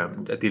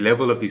programmed at the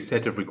level of the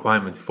set of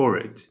requirements for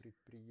it,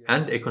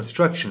 and a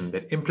construction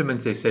that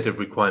implements a set of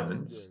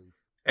requirements,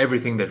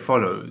 everything that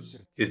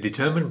follows is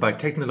determined by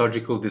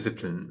technological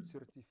discipline.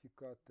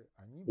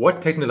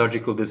 What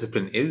technological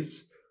discipline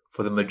is,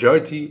 for the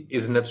majority,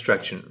 is an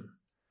abstraction.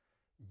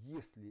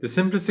 The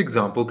simplest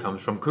example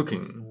comes from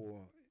cooking.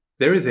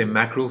 There is a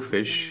mackerel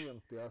fish,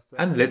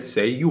 and let's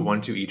say you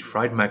want to eat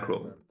fried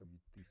mackerel.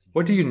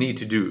 What do you need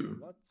to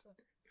do?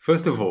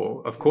 First of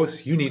all, of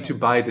course, you need to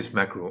buy this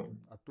mackerel.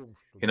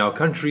 In our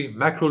country,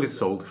 mackerel is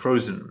sold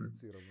frozen.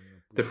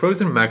 The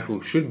frozen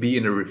mackerel should be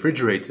in a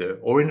refrigerator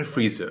or in a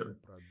freezer,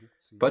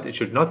 but it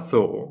should not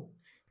thaw,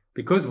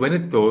 because when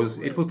it thaws,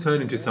 it will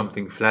turn into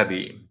something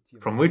flabby,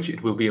 from which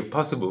it will be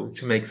impossible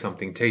to make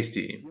something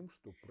tasty.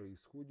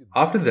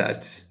 After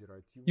that,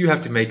 you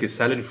have to make a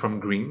salad from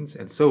greens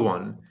and so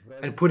on,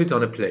 and put it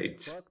on a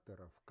plate.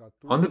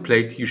 On the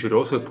plate, you should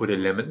also put a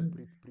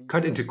lemon,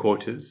 cut into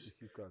quarters,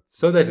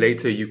 so that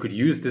later you could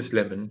use this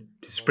lemon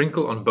to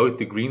sprinkle on both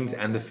the greens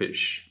and the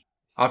fish.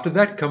 After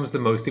that comes the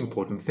most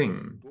important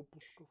thing.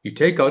 You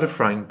take out a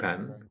frying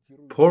pan,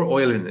 pour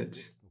oil in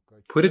it,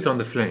 put it on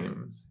the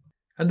flame,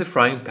 and the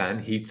frying pan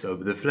heats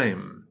over the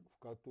flame.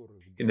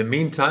 In the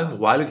meantime,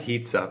 while it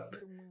heats up,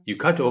 you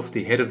cut off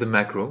the head of the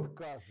mackerel,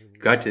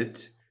 gut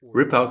it,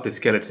 rip out the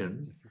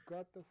skeleton,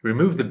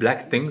 remove the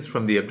black things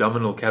from the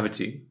abdominal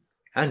cavity,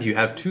 and you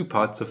have 2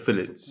 parts of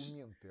fillets.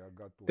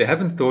 They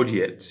haven't thawed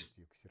yet.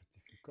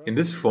 In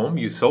this form,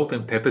 you salt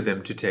and pepper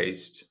them to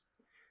taste.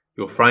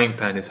 Your frying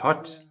pan is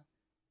hot,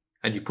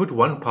 and you put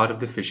 1 part of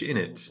the fish in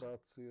it.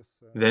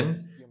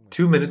 Then,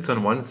 2 minutes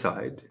on one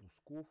side,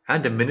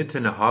 and 1.5 minutes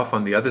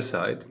on the other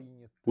side.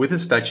 With a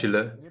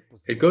spatula,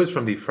 it goes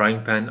from the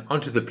frying pan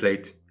onto the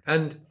plate,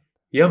 and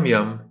yum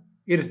yum,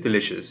 it is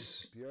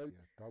delicious.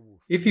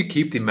 If you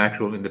keep the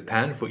mackerel in the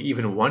pan for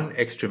even 1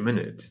 extra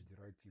minute,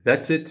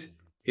 that's it,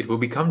 it will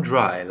become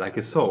dry like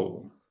a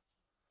sole.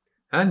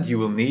 And you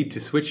will need to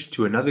switch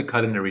to another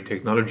culinary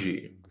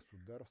technology.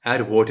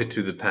 Add water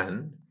to the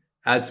pan,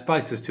 add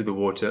spices to the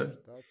water.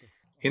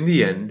 In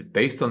the end,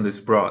 based on this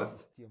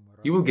broth,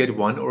 you will get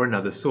one or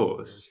another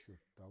sauce,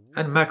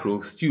 and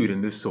mackerel stewed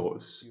in this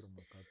sauce.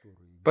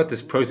 But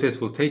this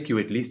process will take you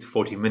at least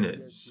 40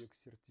 minutes.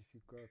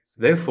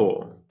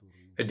 Therefore,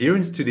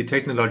 adherence to the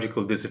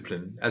technological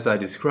discipline, as I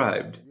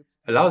described,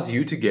 allows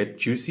you to get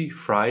juicy,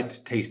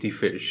 fried, tasty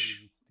fish.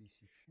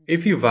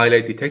 If you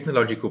violate the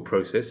technological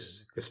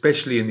process,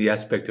 especially in the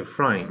aspect of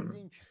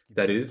frying,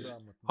 that is,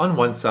 on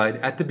one side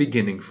at the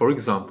beginning, for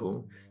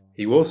example,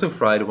 you also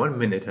fried 1.5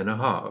 minutes,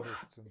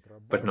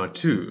 but not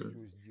 2,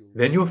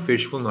 then your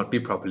fish will not be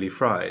properly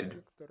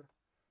fried.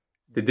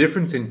 The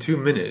difference in 2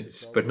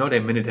 minutes, but not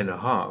 1.5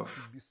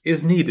 minutes,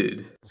 is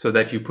needed so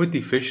that you put the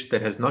fish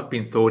that has not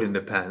been thawed in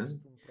the pan,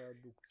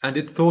 and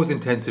it thaws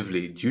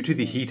intensively due to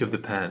the heat of the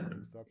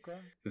pan.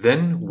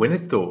 Then, when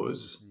it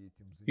thaws,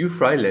 you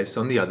fry less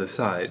on the other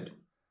side.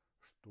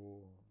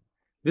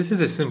 This is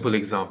a simple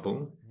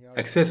example,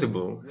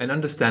 accessible and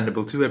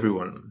understandable to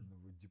everyone.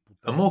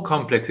 A more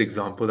complex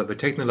example of a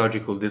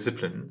technological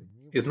discipline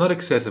is not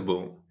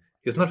accessible,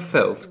 is not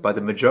felt by the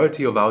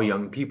majority of our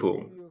young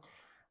people,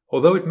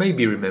 although it may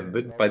be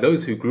remembered by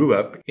those who grew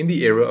up in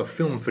the era of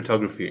film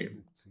photography.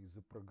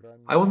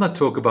 I will not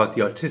talk about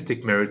the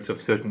artistic merits of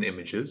certain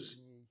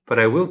images, but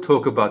I will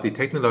talk about the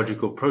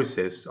technological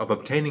process of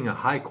obtaining a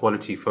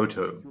high-quality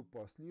photo.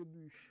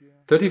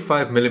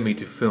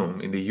 35mm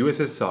film in the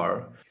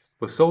USSR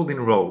was sold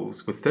in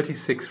rolls with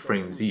 36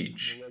 frames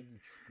each.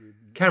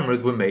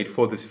 Cameras were made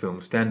for this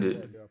film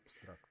standard.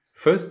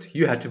 First,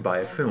 you had to buy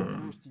a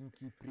film.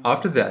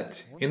 After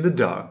that, in the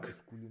dark,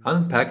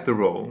 unpack the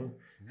roll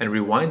and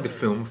rewind the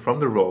film from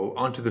the roll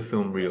onto the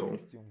film reel,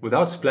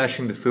 without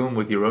splashing the film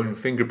with your own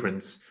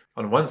fingerprints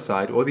on one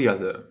side or the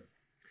other.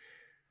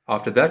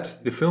 After that,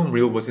 the film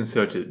reel was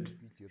inserted,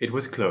 it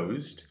was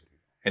closed,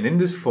 and in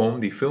this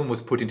form the film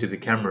was put into the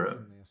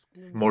camera.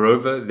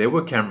 Moreover, there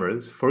were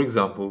cameras, for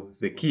example,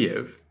 the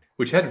Kiev,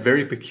 which had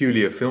very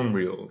peculiar film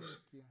reels.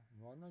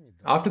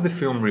 After the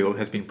film reel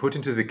has been put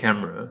into the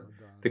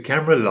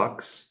camera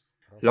locks.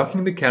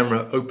 Locking the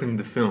camera opened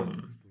the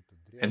film,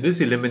 and this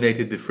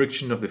eliminated the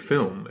friction of the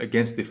film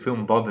against the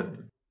film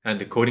bobbin,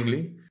 and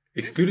accordingly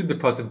excluded the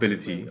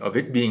possibility of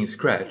it being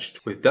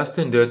scratched with dust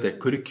and dirt that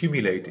could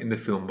accumulate in the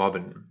film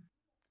bobbin.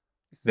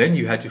 Then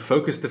you had to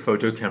focus the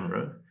photo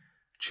camera,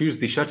 choose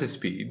the shutter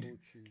speed,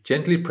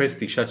 gently press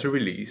the shutter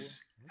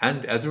release,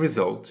 and as a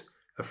result,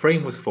 a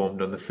frame was formed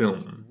on the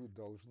film.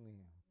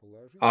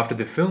 After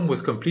the film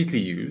was completely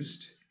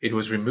used, it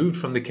was removed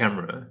from the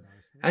camera,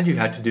 and you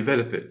had to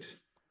develop it.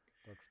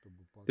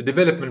 The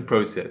development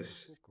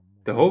process.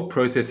 The whole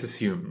process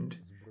assumed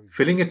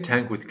filling a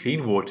tank with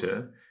clean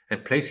water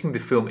and placing the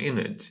film in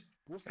it,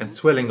 and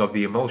swelling of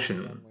the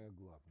emulsion,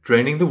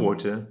 draining the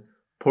water,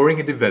 pouring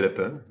a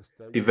developer,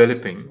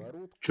 developing,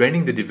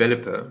 draining the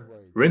developer,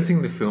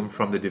 rinsing the film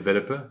from the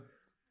developer,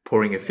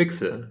 pouring a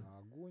fixer,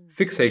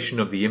 fixation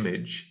of the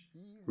image,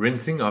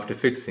 rinsing after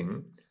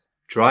fixing,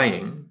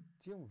 drying,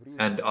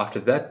 and after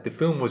that the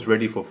film was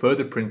ready for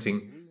further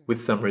printing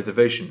with some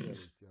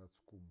reservations.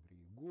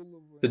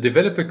 The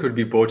developer could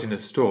be bought in a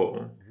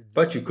store,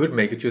 but you could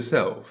make it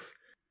yourself,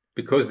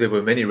 because there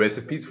were many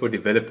recipes for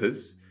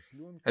developers,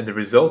 and the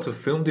result of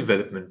film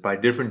development by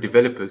different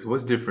developers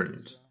was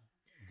different.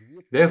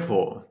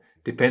 Therefore,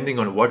 depending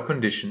on what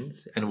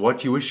conditions and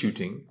what you were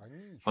shooting,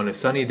 on a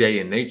sunny day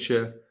in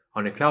nature,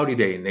 on a cloudy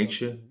day in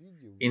nature,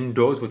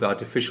 indoors with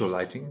artificial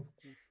lighting,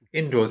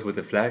 indoors with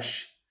a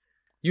flash,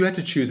 you had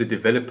to choose a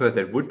developer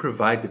that would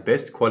provide the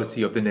best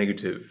quality of the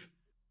negative.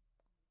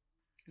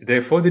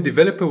 Therefore, the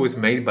developer was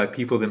made by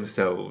people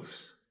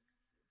themselves.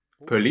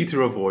 Per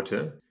liter of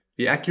water,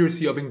 the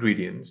accuracy of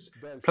ingredients,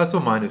 plus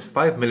or minus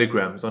 5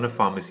 milligrams on a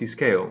pharmacy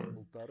scale.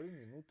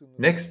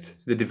 Next,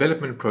 the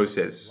development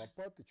process.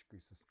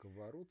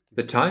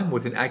 The time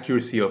with an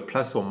accuracy of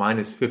plus or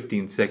minus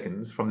 15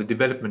 seconds from the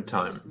development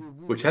time,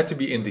 which had to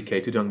be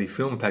indicated on the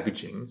film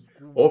packaging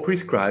or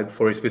prescribed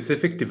for a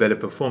specific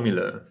developer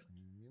formula.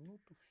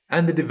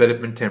 And the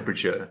development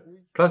temperature,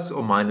 plus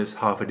or minus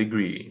half a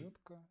degree.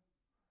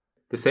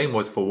 The same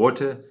was for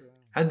water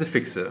and the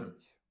fixer.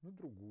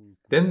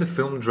 Then the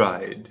film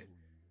dried,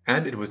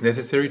 and it was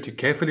necessary to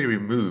carefully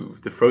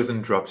remove the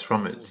frozen drops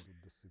from it,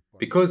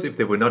 because if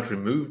they were not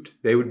removed,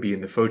 they would be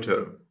in the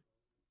photo.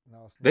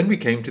 Then we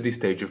came to the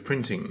stage of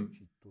printing.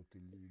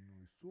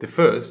 The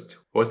first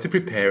was to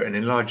prepare an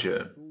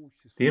enlarger.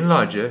 The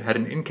enlarger had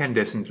an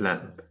incandescent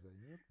lamp.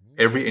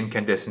 Every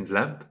incandescent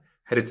lamp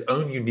had its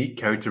own unique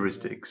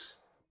characteristics.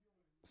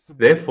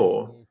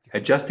 Therefore,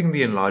 adjusting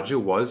the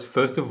enlarger was,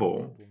 first of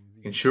all,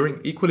 ensuring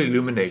equal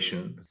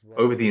illumination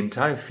over the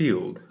entire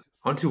field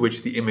onto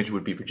which the image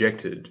would be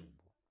projected.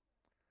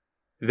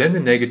 Then the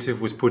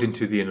negative was put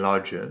into the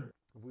enlarger,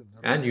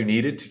 and you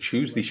needed to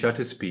choose the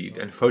shutter speed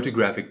and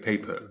photographic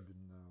paper.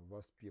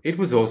 It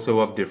was also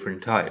of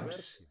different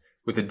types,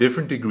 with a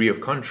different degree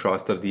of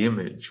contrast of the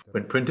image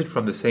when printed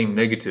from the same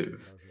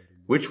negative,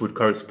 which would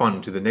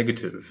correspond to the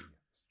negative.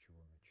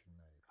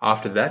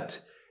 After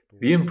that,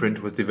 the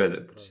imprint was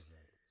developed.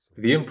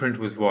 The imprint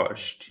was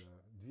washed.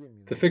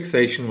 The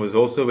fixation was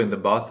also in the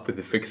bath with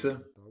the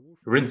fixer,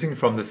 rinsing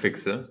from the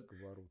fixer,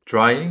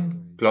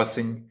 drying,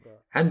 glossing,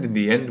 and in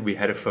the end we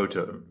had a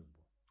photo.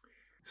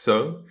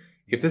 So,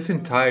 if this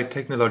entire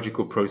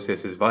technological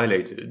process is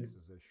violated,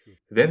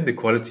 then the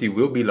quality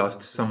will be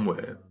lost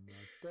somewhere.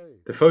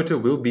 The photo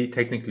will be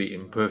technically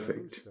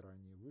imperfect.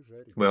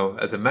 Well,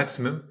 as a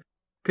maximum,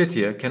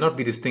 Petya cannot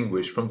be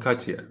distinguished from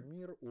Katya.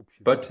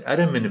 But at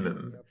a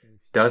minimum,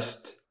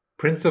 dust,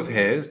 prints of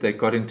hairs that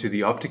got into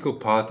the optical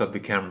path of the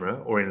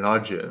camera or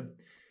enlarger,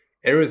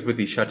 errors with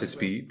the shutter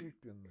speed,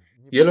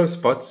 yellow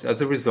spots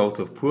as a result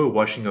of poor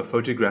washing of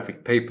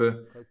photographic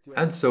paper,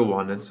 and so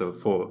on and so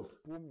forth.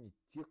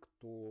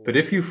 But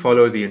if you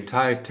follow the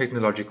entire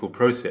technological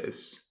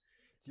process,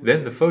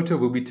 then the photo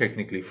will be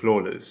technically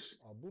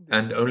flawless,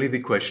 and only the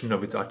question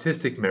of its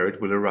artistic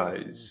merit will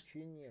arise.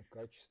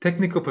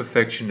 Technical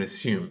perfection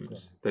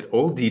assumes that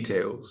all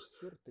details,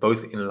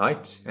 both in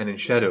light and in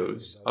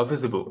shadows, are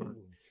visible,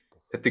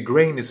 that the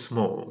grain is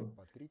small,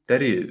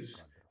 that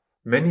is,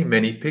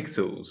 many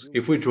pixels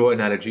if we draw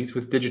analogies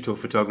with digital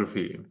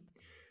photography,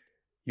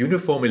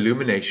 uniform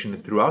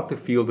illumination throughout the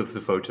field of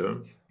the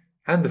photo,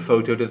 and the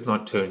photo does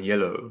not turn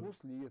yellow.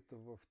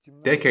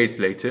 Decades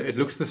later it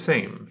looks the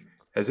same,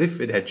 as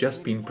if it had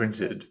just been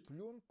printed.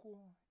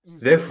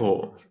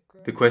 Therefore,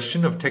 the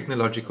question of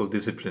technological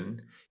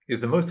discipline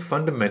is the most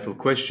fundamental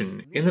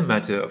question in the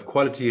matter of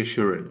quality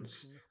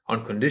assurance,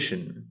 on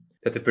condition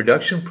that the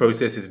production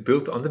process is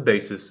built on the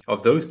basis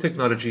of those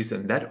technologies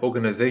and that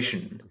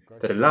organization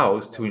that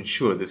allows to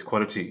ensure this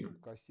quality.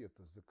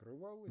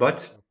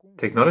 But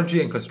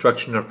technology and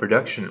construction of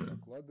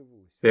production,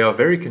 they are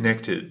very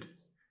connected,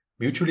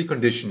 mutually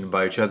conditioned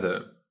by each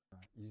other.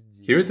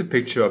 Here is a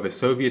picture of a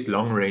Soviet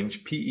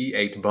long-range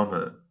PE-8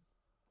 bomber.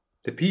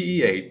 The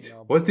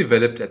PE-8 was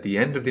developed at the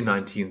end of the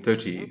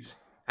 1930s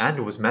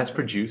and was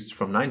mass-produced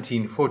from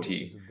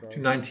 1940 to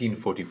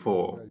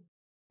 1944.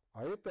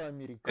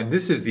 And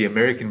this is the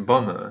American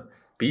bomber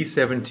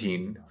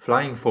B-17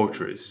 Flying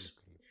Fortress.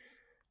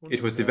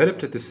 It was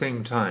developed at the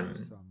same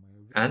time,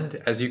 and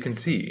as you can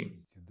see,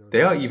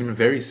 they are even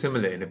very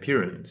similar in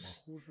appearance,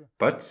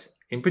 but,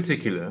 in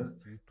particular,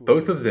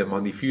 both of them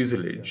on the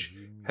fuselage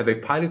have a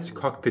pilot's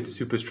cockpit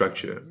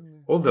superstructure,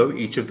 although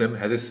each of them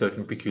has a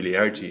certain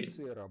peculiarity.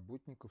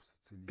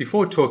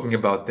 Before talking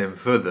about them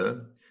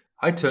further,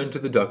 I turn to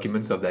the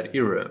documents of that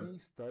era.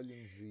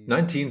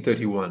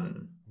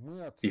 1931.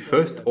 The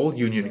first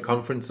All-Union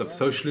Conference of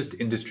Socialist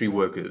Industry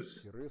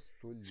Workers.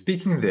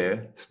 Speaking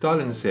there,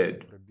 Stalin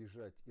said,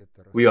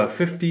 "We are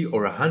 50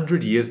 or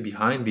 100 years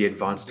behind the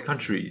advanced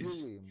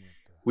countries.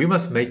 We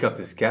must make up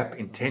this gap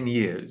in 10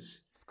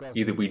 years.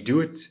 Either we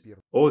do it,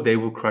 or they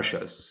will crush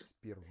us.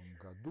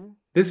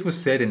 This was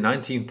said in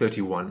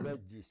 1931,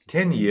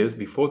 10 years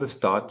before the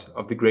start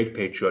of the Great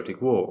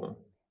Patriotic War.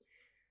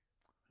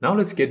 Now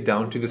let's get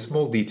down to the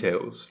small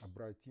details.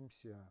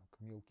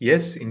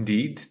 Yes,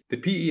 indeed, the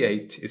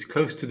PE-8 is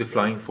close to the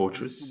Flying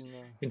Fortress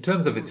in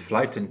terms of its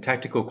flight and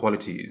tactical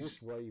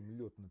qualities.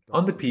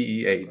 On the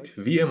PE-8,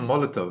 VM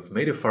Molotov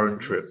made a foreign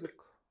trip.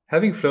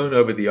 Having flown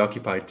over the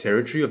occupied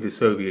territory of the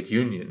Soviet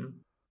Union,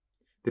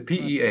 the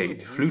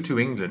PE-8 flew to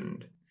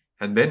England,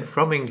 and then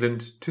from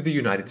England to the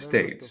United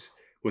States,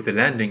 with a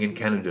landing in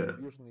Canada.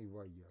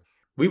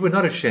 We were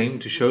not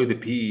ashamed to show the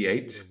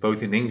PE-8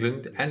 both in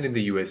England and in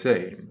the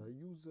USA.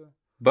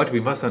 But we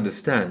must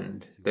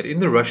understand that in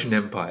the Russian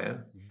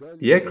Empire,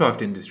 the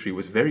aircraft industry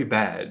was very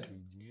bad.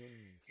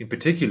 In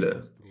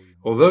particular,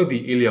 although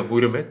the Ilya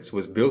Muromets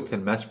was built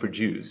and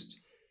mass-produced,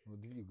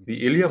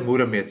 the Ilya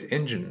Muromets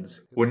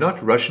engines were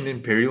not Russian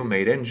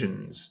Imperial-made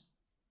engines.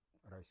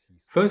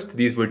 First,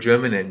 these were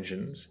German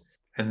engines,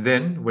 and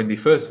then, when the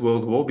First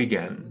World War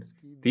began,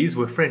 these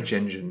were French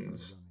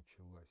engines.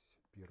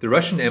 The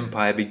Russian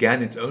Empire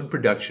began its own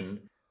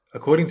production,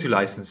 according to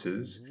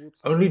licenses,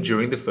 only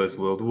during the First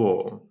World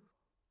War.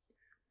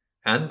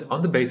 And,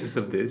 on the basis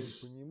of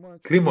this,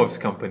 Klimov's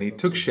company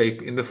took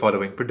shape in the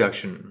following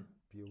production.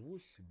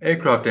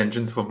 Aircraft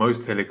engines for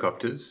most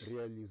helicopters.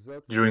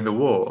 During the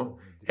war,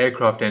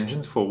 aircraft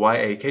engines for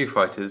YAK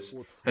fighters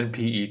and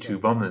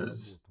PE-2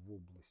 bombers.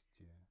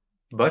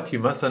 But you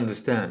must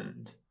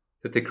understand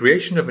that the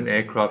creation of an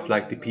aircraft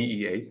like the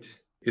PE-8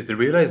 is the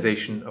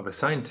realization of a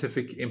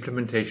scientific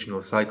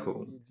implementational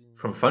cycle,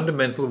 from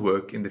fundamental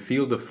work in the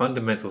field of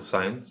fundamental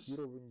science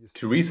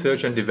to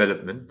research and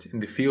development in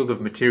the field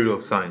of material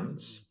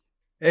science,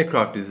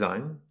 aircraft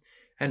design,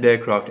 and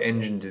aircraft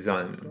engine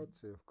design.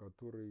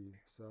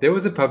 There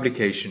was a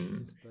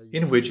publication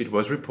in which it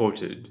was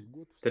reported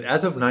that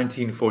as of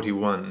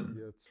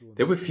 1941,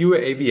 there were fewer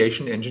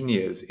aviation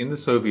engineers in the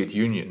Soviet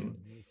Union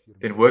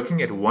than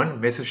working at one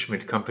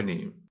Messerschmitt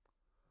company.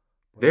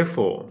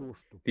 Therefore,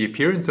 the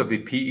appearance of the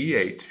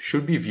PE-8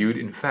 should be viewed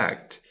in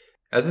fact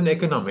as an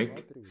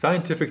economic,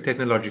 scientific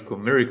technological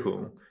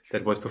miracle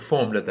that was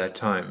performed at that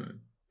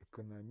time.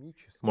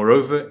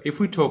 Moreover, if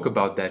we talk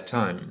about that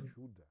time,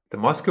 the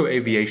Moscow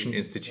Aviation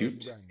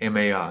Institute,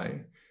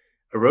 MAI,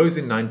 arose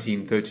in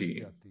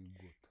 1930.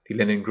 The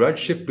Leningrad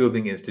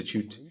Shipbuilding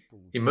Institute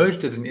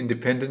emerged as an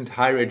independent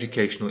higher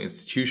educational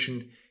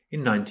institution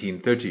in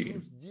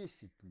 1930.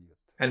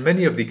 And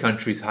many of the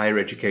country's higher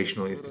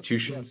educational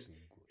institutions,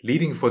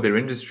 leading for their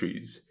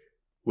industries,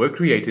 were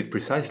created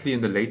precisely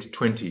in the late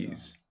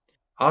 20s,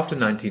 after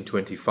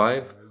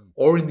 1925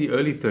 or in the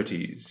early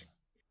 30s,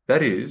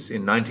 that is,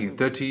 in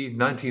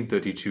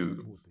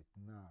 1930-1932.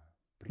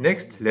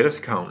 Next, let us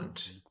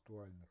count.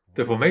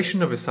 The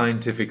formation of a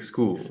scientific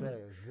school,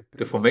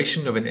 the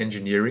formation of an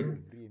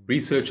engineering,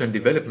 research and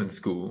development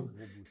school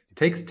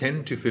takes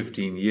 10 to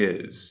 15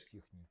 years,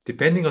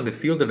 depending on the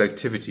field of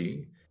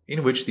activity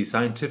in which the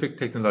scientific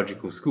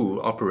technological school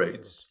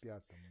operates.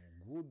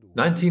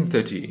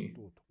 1930,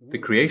 the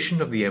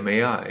creation of the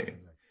MAI.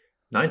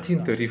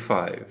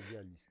 1935,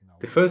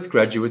 the first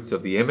graduates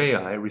of the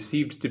MAI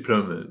received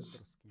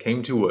diplomas,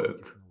 came to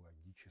work.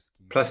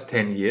 Plus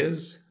 10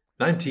 years,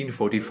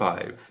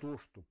 1945.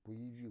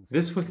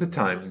 This was the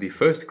time the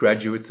first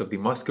graduates of the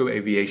Moscow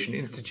Aviation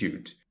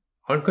Institute,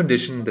 on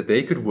condition that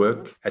they could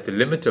work at the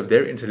limit of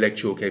their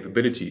intellectual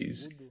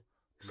capabilities,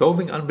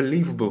 solving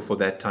unbelievable for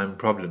that time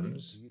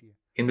problems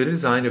in the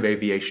design of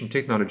aviation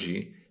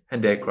technology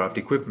and aircraft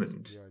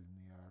equipment.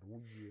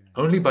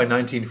 Only by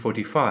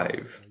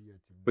 1945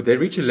 would they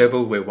reach a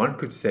level where one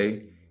could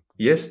say,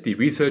 yes, the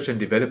research and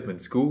development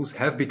schools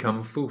have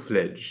become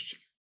full-fledged.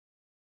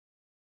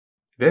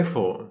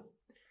 Therefore,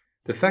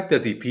 the fact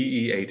that the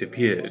PE-8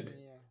 appeared,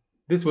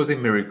 this was a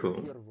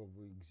miracle,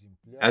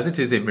 as it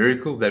is a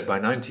miracle that by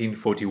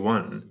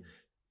 1941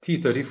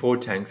 T-34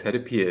 tanks had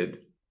appeared,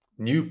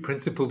 new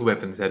principled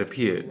weapons had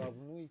appeared,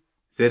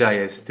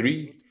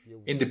 ZIS-3,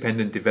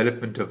 independent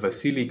development of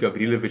Vasily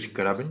Gavrilovich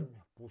Karabin,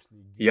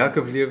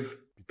 Yakovlev,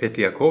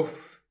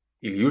 Petlyakov,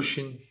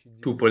 Ilyushin,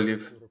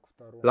 Tupolev,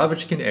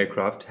 Lavochkin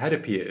aircraft had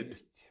appeared.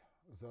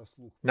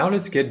 Now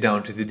let's get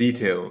down to the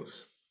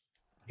details.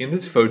 In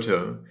this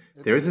photo,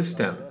 there is a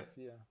stamp,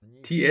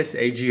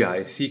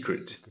 TSAGI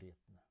secret.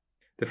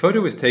 The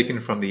photo is taken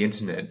from the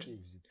internet.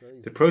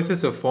 The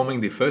process of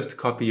forming the first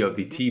copy of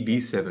the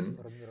TB-7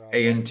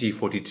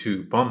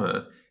 ANT-42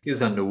 bomber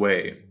is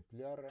underway.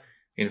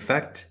 In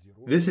fact,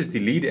 this is the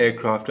lead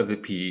aircraft of the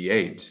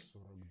PE-8.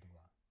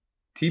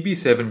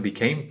 TB-7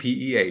 became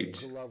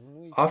PE-8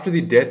 after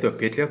the death of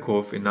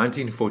Petlyakov in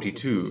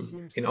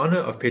 1942 in honor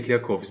of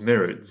Petlyakov's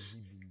merits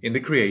in the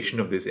creation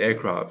of this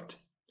aircraft.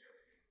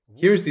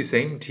 Here is the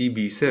same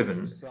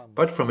TB-7,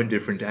 but from a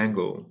different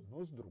angle.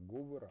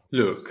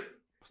 Look,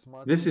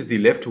 this is the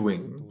left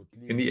wing,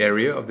 in the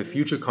area of the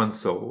future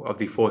console of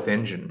the fourth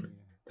engine,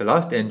 the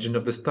last engine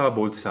of the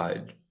starboard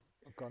side.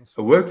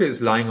 A worker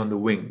is lying on the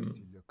wing.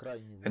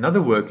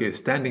 Another worker is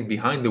standing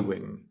behind the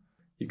wing.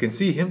 You can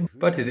see him,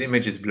 but his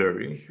image is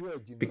blurry,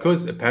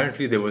 because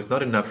apparently there was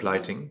not enough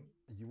lighting,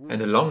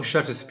 and a long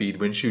shutter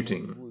speed when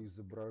shooting.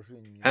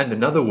 And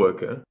another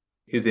worker,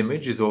 his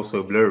image is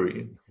also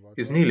blurry,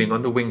 is kneeling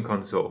on the wing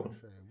console,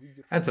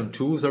 and some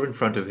tools are in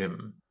front of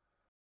him.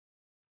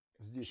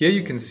 Here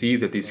you can see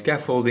that the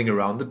scaffolding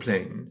around the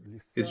plane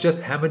is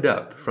just hammered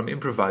up from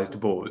improvised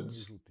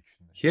boards.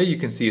 Here you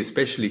can see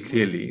especially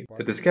clearly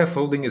that the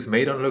scaffolding is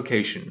made on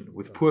location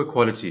with poor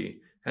quality,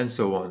 and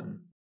so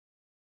on.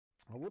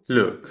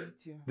 Look,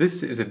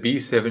 this is a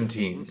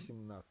B-17.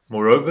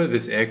 Moreover,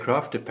 this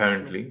aircraft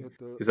apparently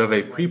is of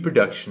a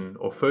pre-production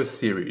or first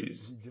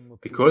series,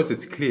 because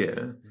it's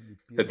clear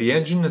that the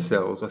engine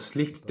nacelles are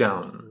sleeked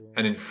down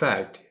and in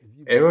fact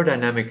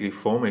aerodynamically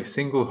form a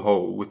single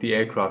whole with the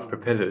aircraft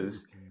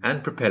propellers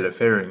and propeller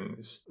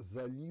fairings.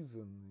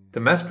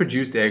 The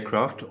mass-produced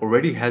aircraft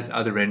already has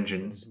other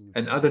engines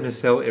and other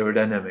nacelle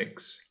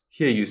aerodynamics.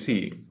 Here you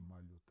see.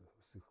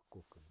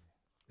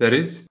 That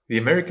is, the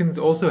Americans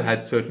also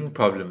had certain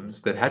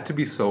problems that had to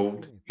be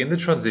solved in the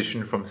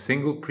transition from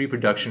single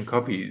pre-production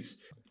copies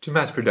to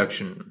mass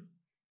production.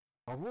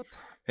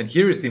 And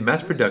here is the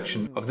mass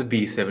production of the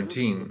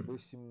B-17.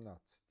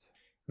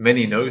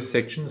 Many nose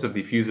sections of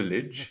the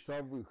fuselage.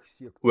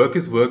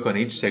 Workers work on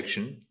each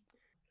section.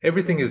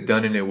 Everything is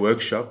done in a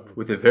workshop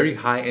with a very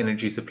high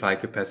energy supply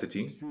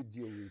capacity.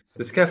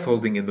 The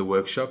scaffolding in the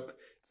workshop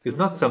is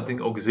not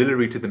something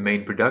auxiliary to the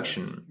main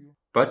production,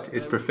 but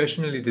is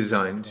professionally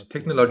designed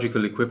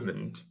technological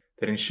equipment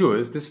that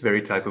ensures this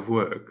very type of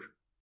work.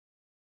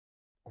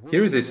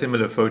 Here is a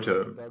similar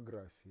photo.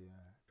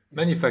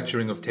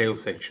 Manufacturing of tail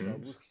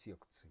sections.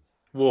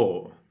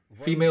 War.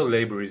 Female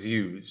labor is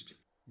used.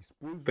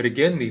 But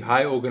again, the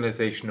high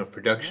organization of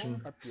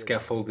production,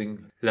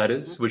 scaffolding,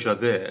 ladders, which are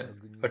there,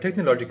 are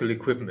technological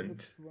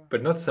equipment,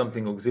 but not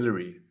something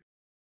auxiliary.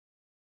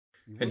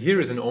 And here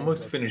is an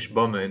almost finished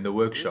bomber in the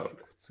workshop.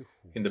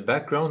 In the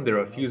background there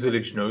are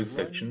fuselage nose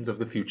sections of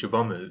the future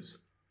bombers.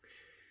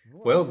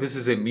 Well, this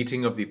is a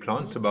meeting of the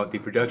plant about the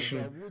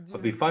production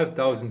of the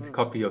 5,000th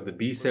copy of the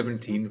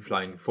B-17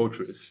 Flying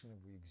Fortress.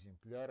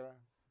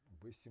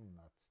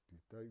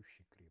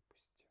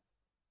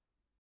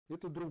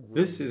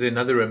 This is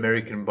another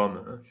American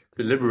bomber,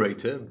 the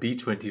Liberator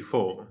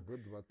B-24,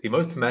 the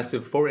most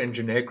massive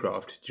four-engine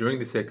aircraft during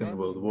the Second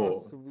World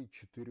War.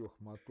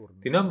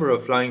 The number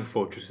of flying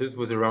fortresses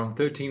was around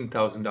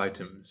 13,000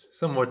 items,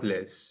 somewhat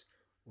less.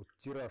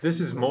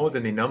 This is more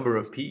than the number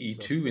of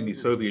PE-2 in the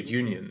Soviet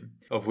Union,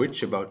 of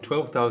which about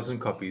 12,000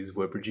 copies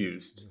were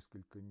produced.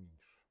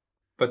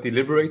 But the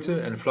Liberator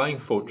and Flying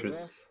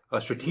Fortress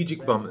are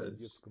strategic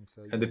bombers,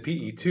 and the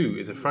PE-2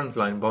 is a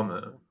frontline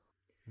bomber.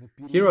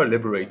 Here are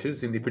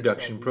Liberators in the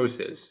production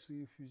process.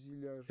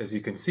 As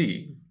you can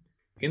see,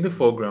 in the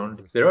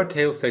foreground there are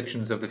tail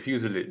sections of the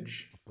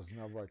fuselage.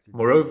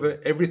 Moreover,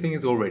 everything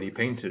is already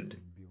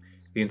painted.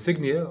 The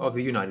insignia of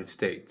the United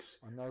States.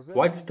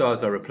 White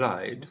stars are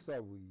applied,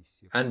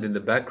 and in the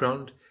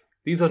background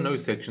these are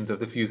nose sections of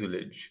the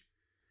fuselage.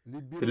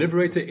 The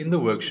Liberator in the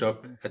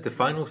workshop at the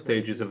final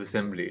stages of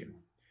assembly.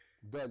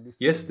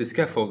 Yes, the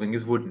scaffolding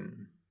is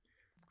wooden.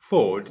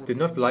 Ford did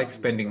not like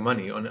spending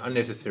money on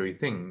unnecessary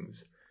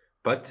things,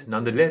 but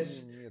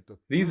nonetheless,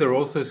 these are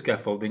also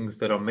scaffoldings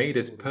that are made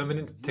as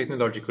permanent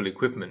technological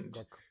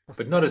equipment,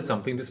 but not as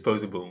something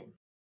disposable.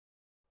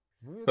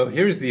 Well,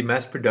 here is the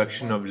mass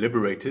production of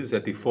Liberators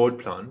at the Ford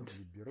plant.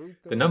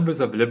 The numbers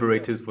of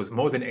Liberators was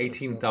more than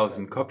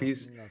 18,000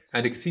 copies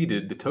and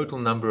exceeded the total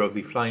number of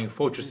the Flying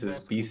Fortresses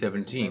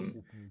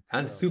B-17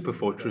 and Super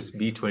Fortress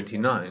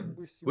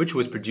B-29, which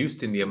was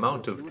produced in the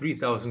amount of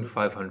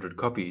 3,500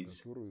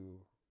 copies.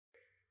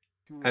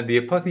 And the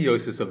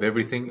apotheosis of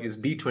everything is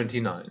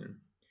B-29.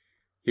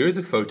 Here is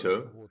a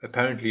photo,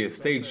 apparently a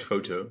staged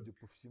photo,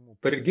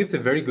 but it gives a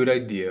very good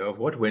idea of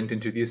what went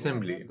into the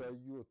assembly.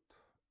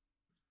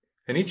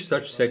 In each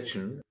such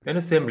section, an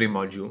assembly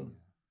module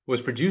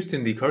was produced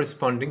in the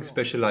corresponding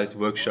specialized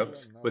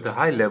workshops with a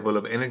high level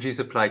of energy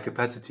supply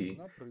capacity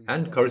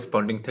and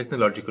corresponding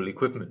technological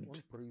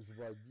equipment.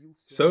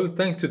 So,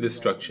 thanks to this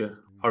structure,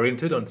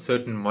 oriented on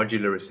certain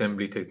modular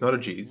assembly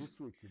technologies,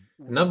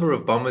 the number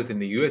of bombers in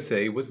the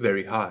USA was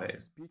very high,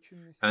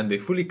 and they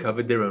fully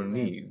covered their own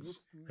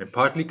needs, and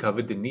partly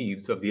covered the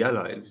needs of the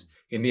Allies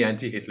in the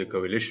anti-Hitler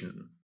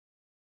coalition.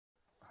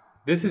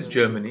 This is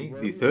Germany,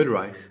 the Third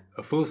Reich,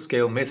 a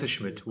full-scale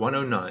Messerschmitt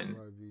 109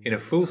 in a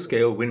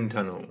full-scale wind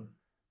tunnel.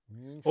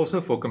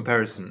 Also for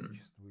comparison.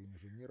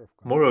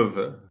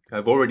 Moreover, I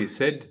have already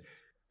said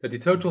that the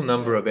total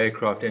number of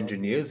aircraft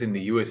engineers in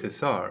the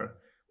USSR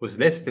was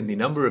less than the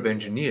number of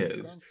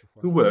engineers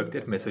who worked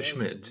at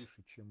Messerschmitt.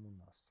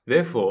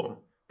 Therefore,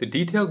 the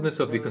detailedness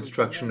of the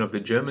construction of the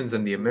Germans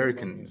and the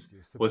Americans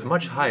was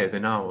much higher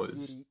than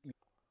ours.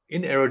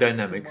 In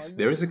aerodynamics,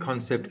 there is a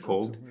concept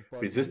called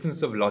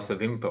resistance of loss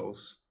of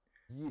impulse.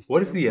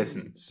 What is the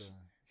essence?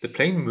 The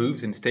plane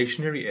moves in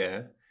stationary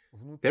air.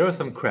 There are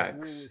some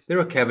cracks. There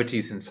are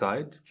cavities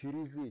inside.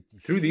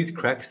 Through these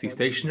cracks, the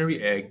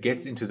stationary air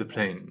gets into the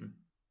plane.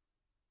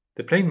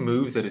 The plane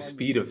moves at a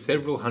speed of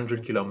several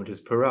hundred kilometers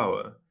per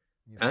hour,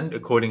 and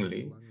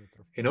accordingly,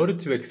 in order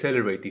to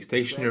accelerate the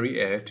stationary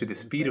air to the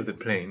speed of the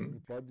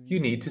plane, you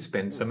need to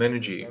spend some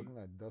energy.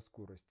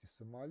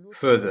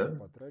 Further,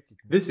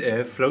 this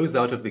air flows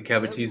out of the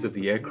cavities of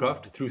the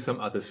aircraft through some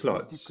other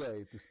slots.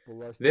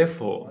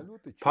 Therefore,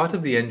 part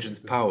of the engine's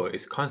power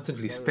is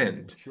constantly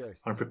spent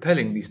on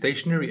propelling the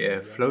stationary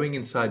air flowing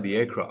inside the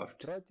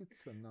aircraft.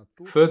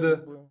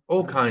 Further,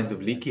 all kinds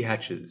of leaky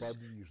hatches,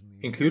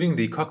 including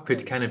the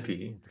cockpit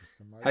canopy,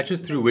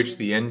 hatches through which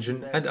the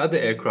engine and other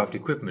aircraft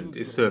equipment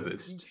is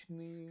serviced.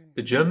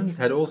 The Germans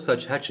had all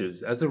such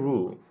hatches, as a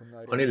rule,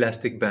 on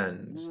elastic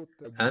bands,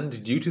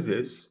 and due to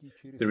this,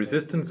 the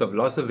resistance of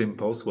loss of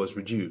impulse was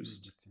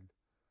reduced.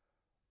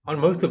 On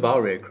most of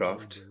our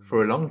aircraft,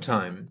 for a long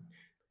time,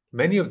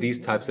 many of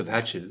these types of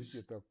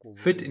hatches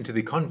fit into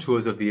the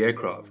contours of the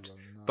aircraft,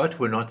 but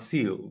were not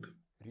sealed.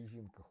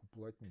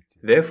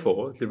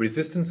 Therefore, the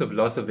resistance of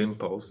loss of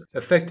impulse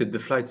affected the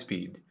flight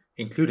speed,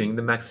 including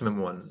the maximum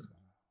one.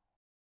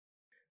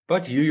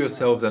 But you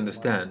yourselves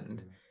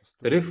understand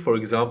that if, for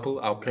example,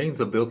 our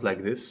planes are built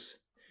like this,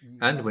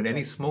 and when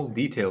any small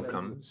detail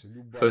comes,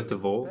 first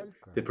of all,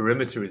 the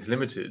perimeter is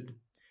limited,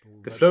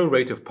 the flow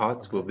rate of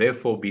parts will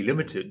therefore be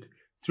limited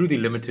through the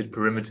limited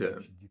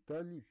perimeter.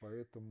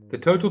 The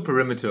total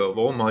perimeter of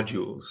all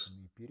modules,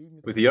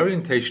 with the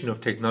orientation of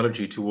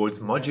technology towards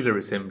modular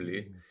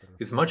assembly,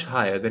 is much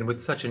higher than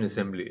with such an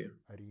assembly.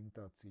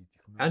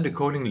 And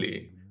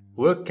accordingly,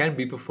 work can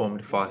be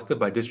performed faster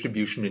by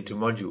distribution into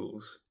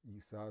modules.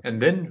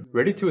 And then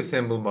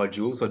ready-to-assemble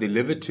modules are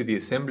delivered to the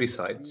assembly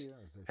site,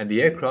 and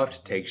the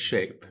aircraft takes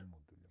shape.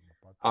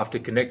 After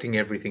connecting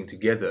everything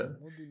together,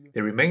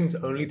 there remains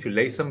only to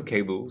lay some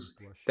cables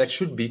that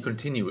should be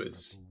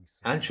continuous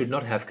and should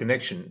not have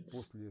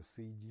connections.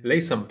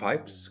 Lay some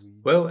pipes,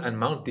 well, and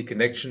mount the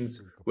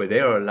connections where they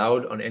are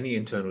allowed on any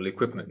internal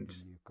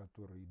equipment.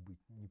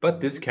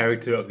 But this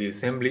character of the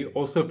assembly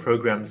also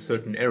programs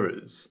certain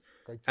errors,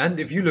 and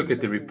if you look at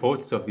the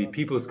reports of the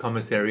People's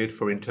Commissariat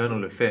for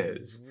Internal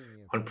Affairs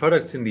on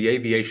products in the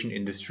aviation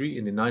industry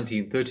in the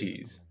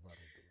 1930s,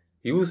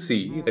 you will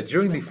see that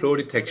during the flaw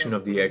detection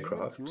of the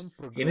aircraft,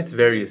 in its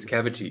various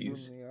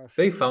cavities,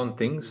 they found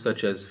things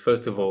such as,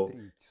 first of all,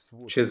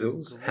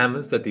 chisels,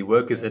 hammers that the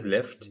workers had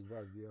left,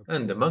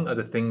 and, among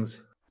other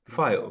things,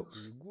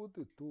 files.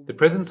 The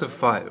presence of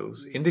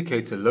files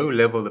indicates a low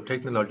level of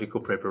technological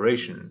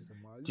preparation,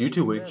 due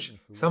to which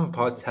some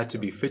parts had to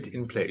be fit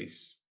in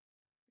place.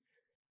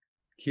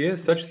 Here,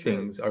 such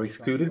things are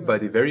excluded by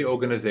the very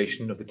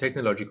organization of the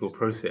technological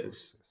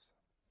process.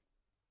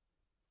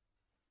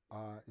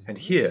 And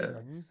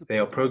here, they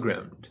are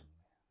programmed.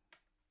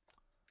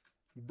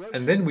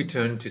 And then we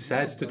turn to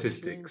sad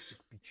statistics.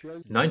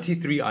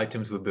 93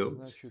 items were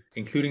built,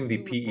 including the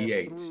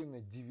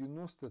PE-8.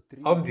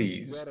 Of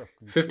these,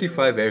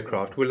 55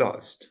 aircraft were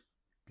lost.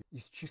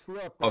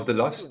 Of the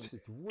lost,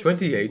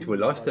 28 were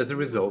lost as a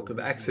result of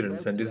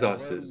accidents and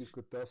disasters.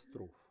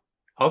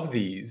 Of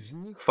these,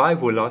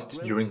 5 were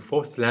lost during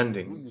forced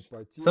landings,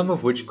 some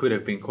of which could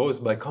have been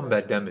caused by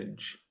combat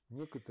damage.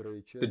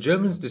 The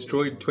Germans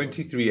destroyed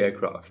 23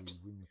 aircraft.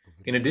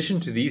 In addition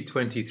to these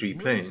 23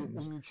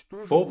 planes,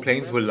 4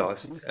 planes were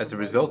lost as a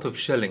result of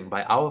shelling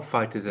by our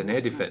fighters and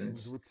air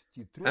defense,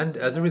 and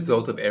as a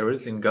result of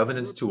errors in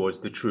governance towards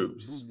the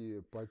troops.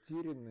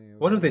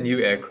 One of the new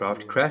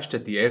aircraft crashed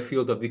at the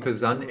airfield of the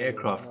Kazan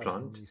aircraft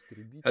plant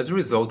as a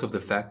result of the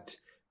fact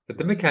that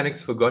the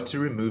mechanics forgot to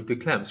remove the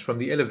clamps from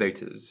the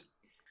elevators,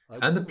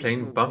 and the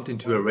plane bumped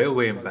into a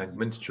railway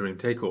embankment during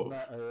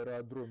takeoff.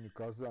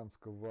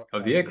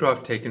 Of the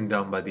aircraft taken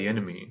down by the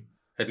enemy,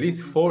 at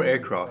least 4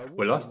 aircraft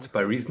were lost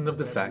by reason of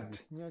the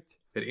fact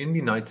that in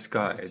the night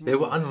sky they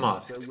were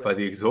unmasked by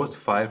the exhaust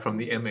fire from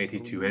the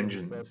M82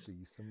 engines.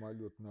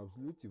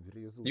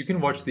 You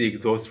can watch the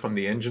exhaust from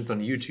the engines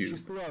on YouTube.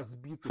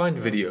 Find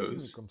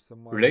videos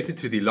related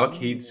to the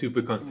Lockheed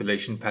Super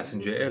Constellation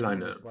passenger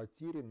airliner.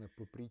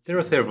 There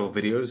are several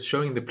videos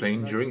showing the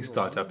plane during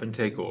startup and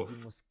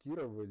takeoff.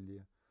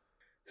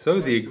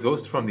 So the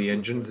exhaust from the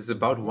engines is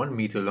about 1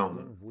 meter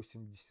long.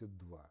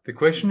 The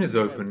question is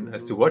open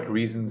as to what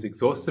reasons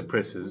exhaust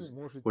suppressors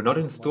were not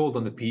installed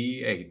on the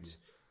PE-8,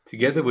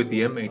 together with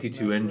the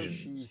M82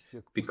 engines,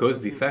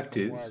 because the fact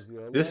is,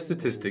 this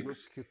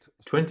statistics,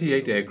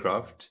 28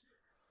 aircraft,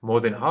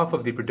 more than half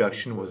of the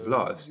production was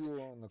lost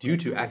due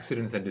to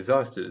accidents and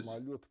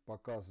disasters.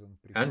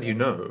 And you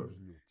know,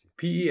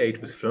 PE-8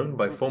 was flown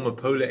by former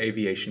Polar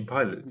aviation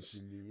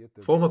pilots,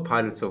 former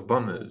pilots of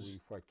bombers.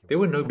 There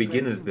were no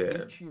beginners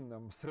there.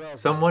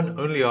 Someone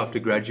only after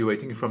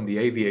graduating from the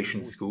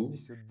aviation school,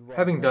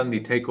 having done the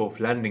takeoff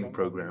landing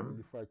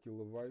program,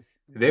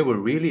 they were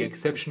really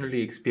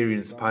exceptionally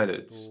experienced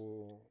pilots,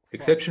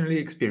 exceptionally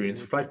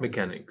experienced flight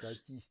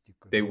mechanics.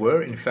 They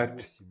were, in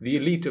fact, the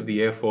elite of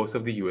the Air Force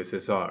of the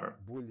USSR.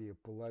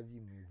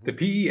 The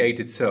PE-8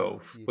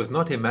 itself was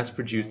not a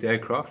mass-produced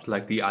aircraft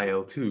like the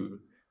IL-2,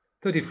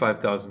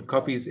 35,000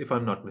 copies if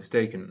I'm not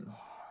mistaken.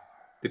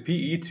 The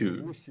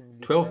PE-2,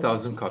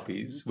 12,000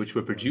 copies, which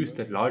were produced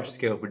at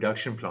large-scale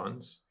production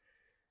plants.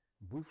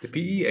 The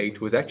PE-8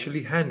 was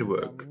actually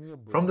handwork,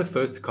 from the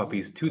first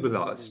copies to the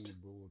last.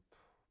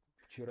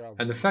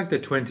 And the fact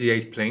that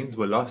 28 planes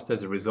were lost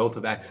as a result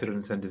of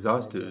accidents and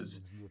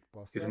disasters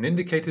is an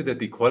indicator that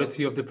the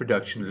quality of the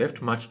production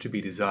left much to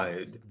be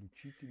desired.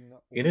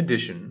 In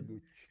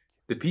addition,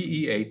 the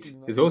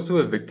PE-8 is also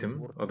a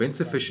victim of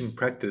insufficient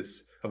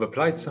practice of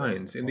applied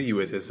science in the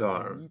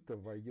USSR,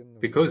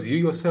 because you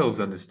yourselves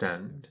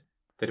understand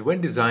that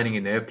when designing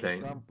an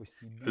airplane,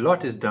 a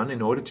lot is done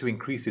in order to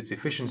increase its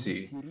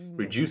efficiency,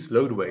 reduce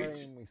load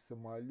weight,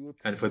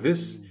 and for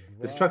this,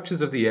 the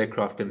structures of the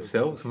aircraft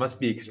themselves must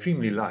be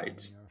extremely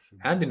light,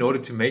 and in order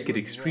to make it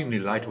extremely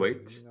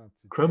lightweight,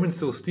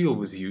 chromensil steel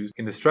was used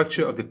in the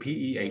structure of the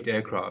PE-8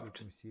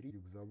 aircraft.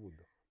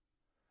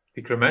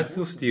 The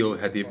chromensil steel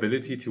had the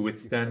ability to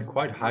withstand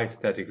quite high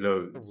static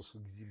loads,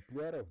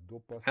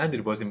 and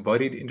it was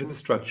embodied into the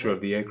structure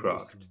of the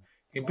aircraft.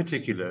 In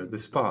particular, the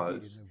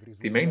spars,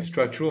 the main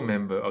structural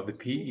member of the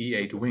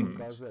PE-8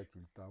 wings,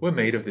 were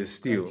made of this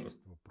steel.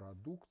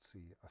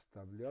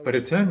 But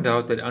it turned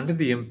out that under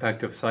the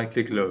impact of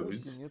cyclic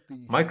loads,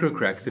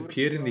 microcracks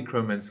appeared in the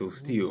chromensil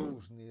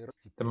steel.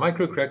 The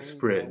microcracks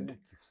spread,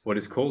 what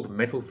is called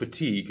metal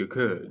fatigue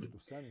occurred,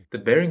 the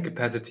bearing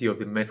capacity of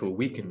the metal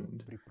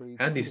weakened,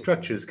 and the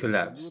structures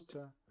collapsed.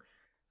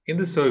 In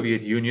the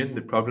Soviet Union,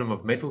 the problem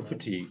of metal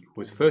fatigue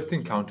was first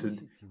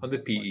encountered on the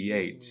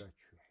PE-8.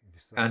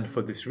 And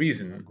for this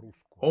reason,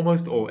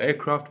 almost all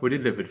aircraft were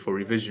delivered for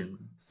revision,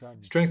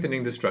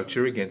 strengthening the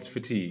structure against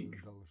fatigue.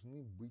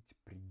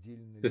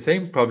 The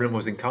same problem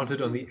was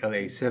encountered on the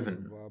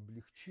LA-7.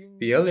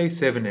 The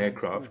LA-7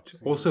 aircraft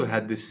also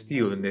had this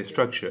steel in their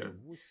structure,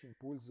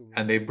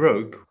 and they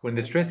broke when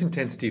the stress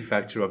intensity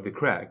factor of the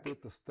crack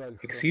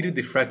exceeded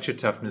the fracture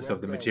toughness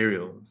of the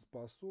material.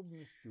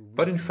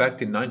 But in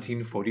fact, in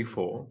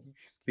 1944,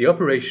 the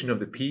operation of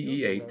the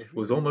PE-8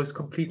 was almost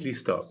completely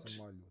stopped.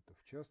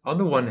 On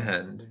the one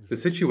hand, the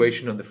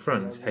situation on the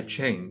fronts had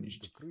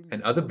changed,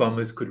 and other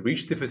bombers could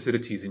reach the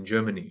facilities in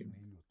Germany.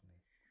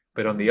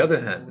 But on the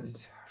other hand,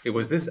 it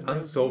was this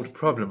unsolved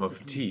problem of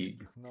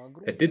fatigue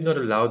that did not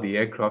allow the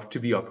aircraft to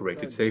be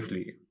operated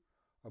safely.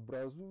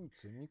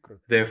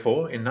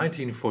 Therefore, in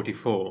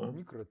 1944,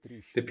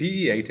 the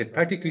PE-8 had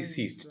practically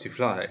ceased to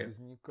fly.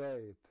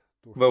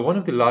 Well, one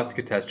of the last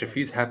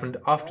catastrophes happened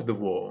after the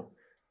war.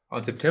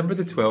 On September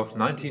the 12th,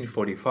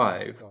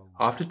 1945,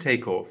 after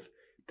takeoff,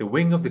 the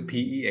wing of the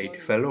PE-8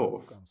 fell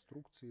off.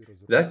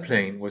 That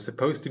plane was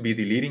supposed to be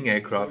the leading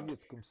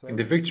aircraft in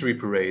the victory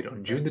parade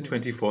on June the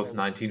 24th,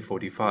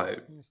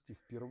 1945.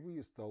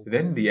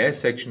 Then the air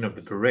section of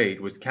the parade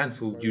was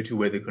cancelled due to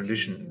weather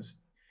conditions.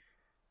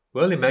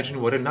 Well,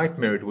 imagine what a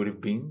nightmare it would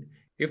have been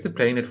if the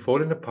plane had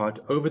fallen apart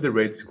over the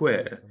Red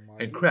Square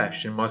and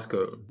crashed in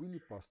Moscow.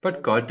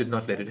 But God did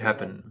not let it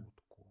happen.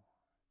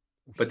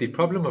 But the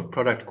problem of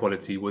product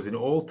quality was in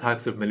all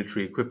types of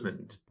military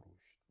equipment.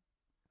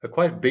 A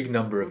quite big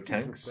number of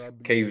tanks,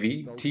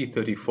 KV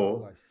T-34,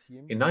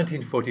 in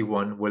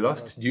 1941 were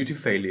lost due to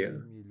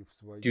failure,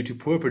 due to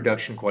poor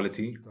production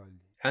quality,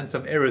 and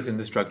some errors in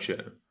the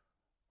structure.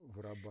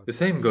 The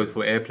same goes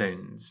for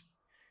airplanes.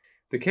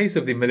 The case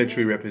of the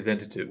military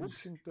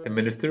representatives, the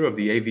Minister of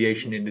the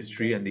Aviation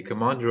Industry and the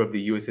Commander of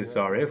the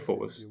USSR Air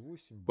Force,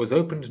 was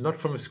opened not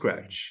from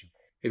scratch.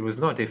 It was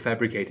not a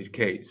fabricated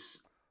case.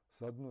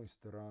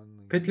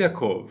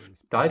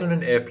 Petropavlovsk died on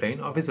an airplane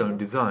of his own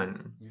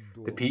design,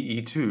 the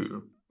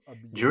PE-2,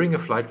 during a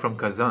flight from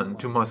Kazan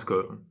to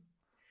Moscow.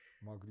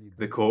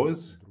 The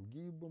cause?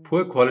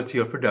 Poor quality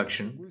of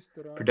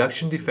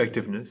production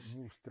defectiveness,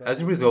 as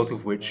a result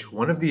of which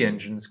one of the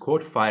engines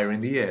caught fire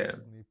in the air.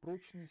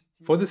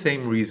 For the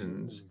same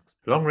reasons,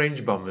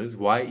 long-range bombers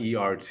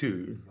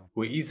YER-2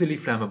 were easily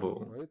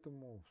flammable.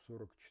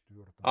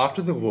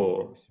 After the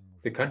war,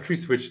 the country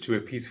switched to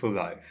a peaceful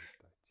life,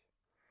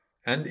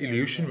 and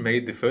Ilyushin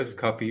made the first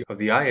copy of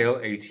the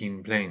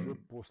IL-18 plane.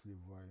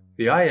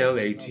 The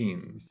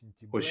IL-18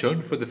 was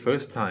shown for the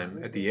first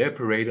time at the air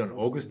parade on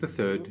August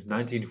 3rd,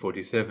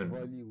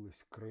 1947.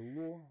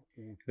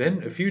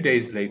 Then, a few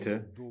days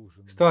later,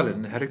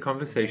 Stalin had a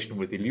conversation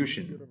with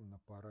Ilyushin.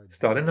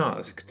 Stalin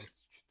asked,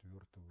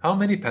 "How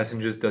many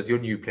passengers does your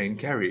new plane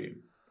carry?"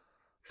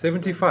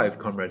 75,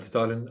 Comrade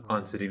Stalin,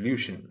 answered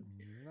Ilyushin.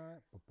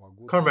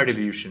 Comrade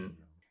Ilyushin,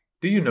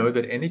 do you know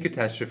that any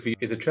catastrophe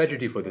is a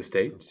tragedy for the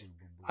state?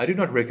 I do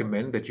not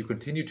recommend that you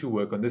continue to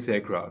work on this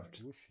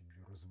aircraft.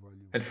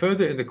 And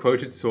further in the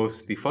quoted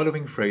source, the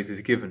following phrase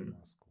is given.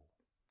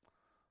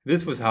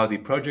 This was how the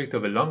project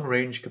of a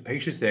long-range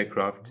capacious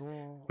aircraft,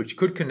 which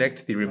could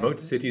connect the remote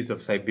cities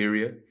of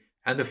Siberia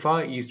and the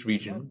Far East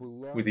region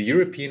with the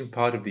European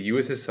part of the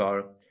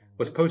USSR,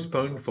 was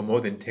postponed for more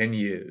than 10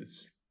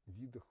 years.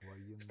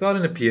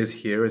 Stalin appears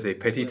here as a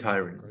petty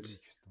tyrant.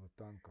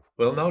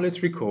 Well, now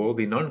let's recall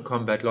the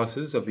non-combat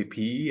losses of the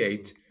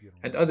PE-8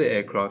 and other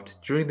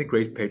aircraft during the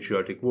Great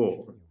Patriotic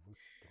War.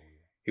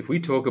 If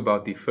we talk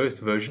about the first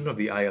version of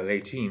the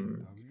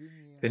IL-18,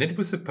 then it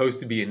was supposed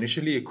to be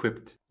initially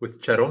equipped with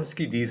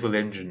Charomsky diesel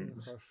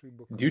engines.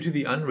 Due to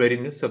the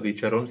unreadiness of the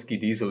Charomsky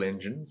diesel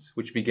engines,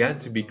 which began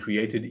to be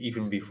created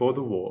even before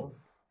the war,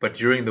 but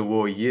during the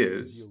war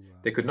years,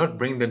 they could not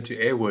bring them to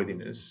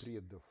airworthiness,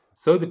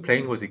 so the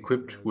plane was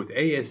equipped with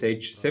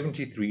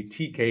ASH-73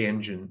 TK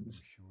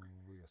engines.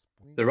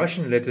 The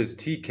Russian letters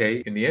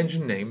TK in the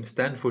engine name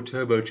stand for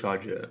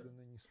turbocharger.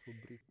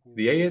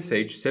 The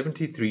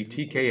ASH-73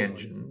 TK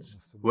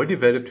engines were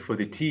developed for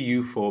the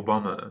Tu-4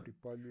 bomber,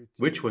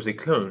 which was a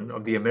clone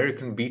of the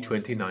American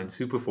B-29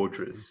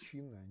 Superfortress.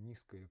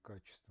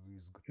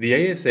 The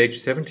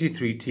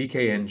ASH-73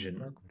 TK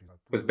engine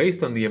was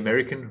based on the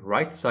American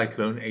Wright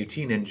Cyclone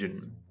 18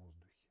 engine.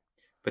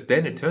 But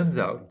then it turns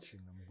out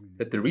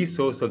that the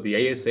resource of the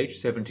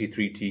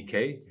ASH-73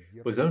 TK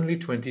was only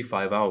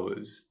 25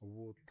 hours,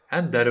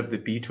 and that of the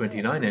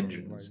B-29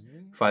 engines,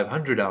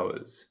 500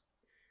 hours.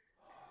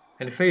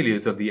 And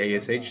failures of the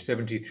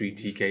ASH-73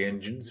 TK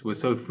engines were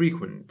so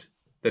frequent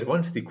that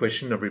once the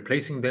question of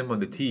replacing them on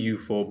the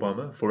Tu-4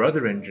 bomber for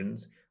other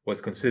engines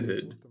was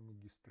considered.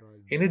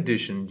 In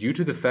addition, due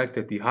to the fact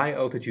that the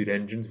high-altitude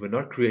engines were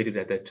not created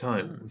at that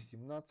time,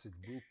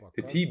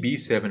 the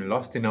TB-7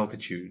 lost in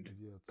altitude,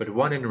 but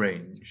won in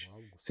range,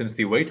 since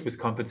the weight was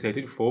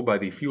compensated for by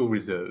the fuel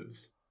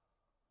reserves.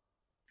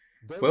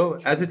 Well,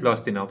 as it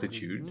lost in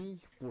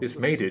altitude, this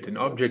made it an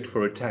object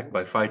for attack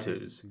by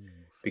fighters,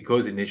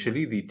 because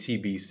initially the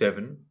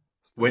TB-7,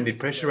 when the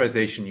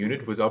pressurization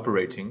unit was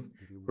operating,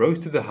 rose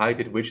to the height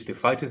at which the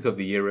fighters of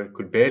the era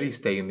could barely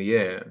stay in the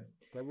air.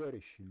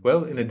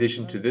 Well, in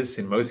addition to this,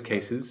 in most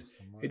cases,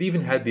 it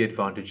even had the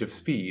advantage of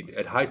speed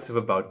at heights of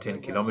about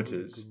 10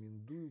 kilometers.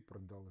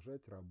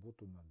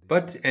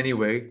 But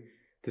anyway,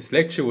 this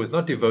lecture was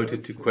not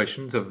devoted to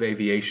questions of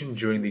aviation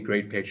during the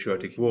Great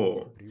Patriotic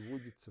War,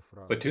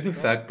 but to the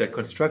fact that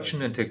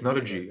construction and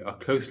technology are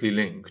closely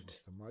linked.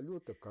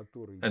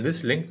 And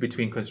this link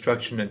between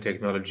construction and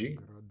technology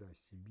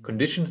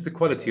conditions the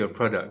quality of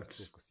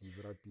products.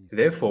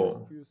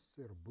 Therefore,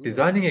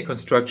 designing a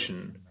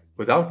construction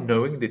without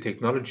knowing the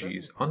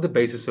technologies on the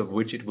basis of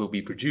which it will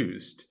be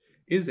produced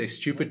is a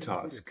stupid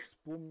task.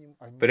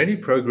 But any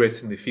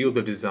progress in the field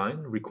of design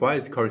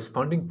requires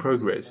corresponding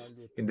progress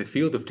in the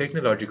field of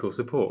technological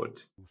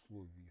support.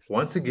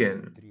 Once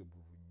again,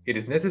 it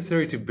is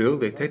necessary to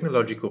build a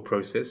technological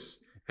process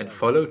and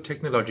follow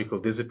technological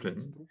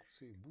discipline,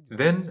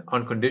 then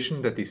on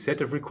condition that the set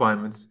of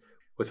requirements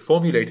was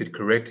formulated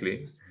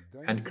correctly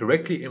and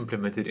correctly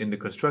implemented in the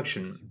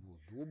construction,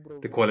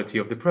 the quality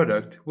of the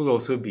product will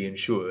also be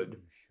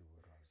ensured.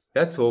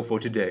 That's all for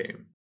today.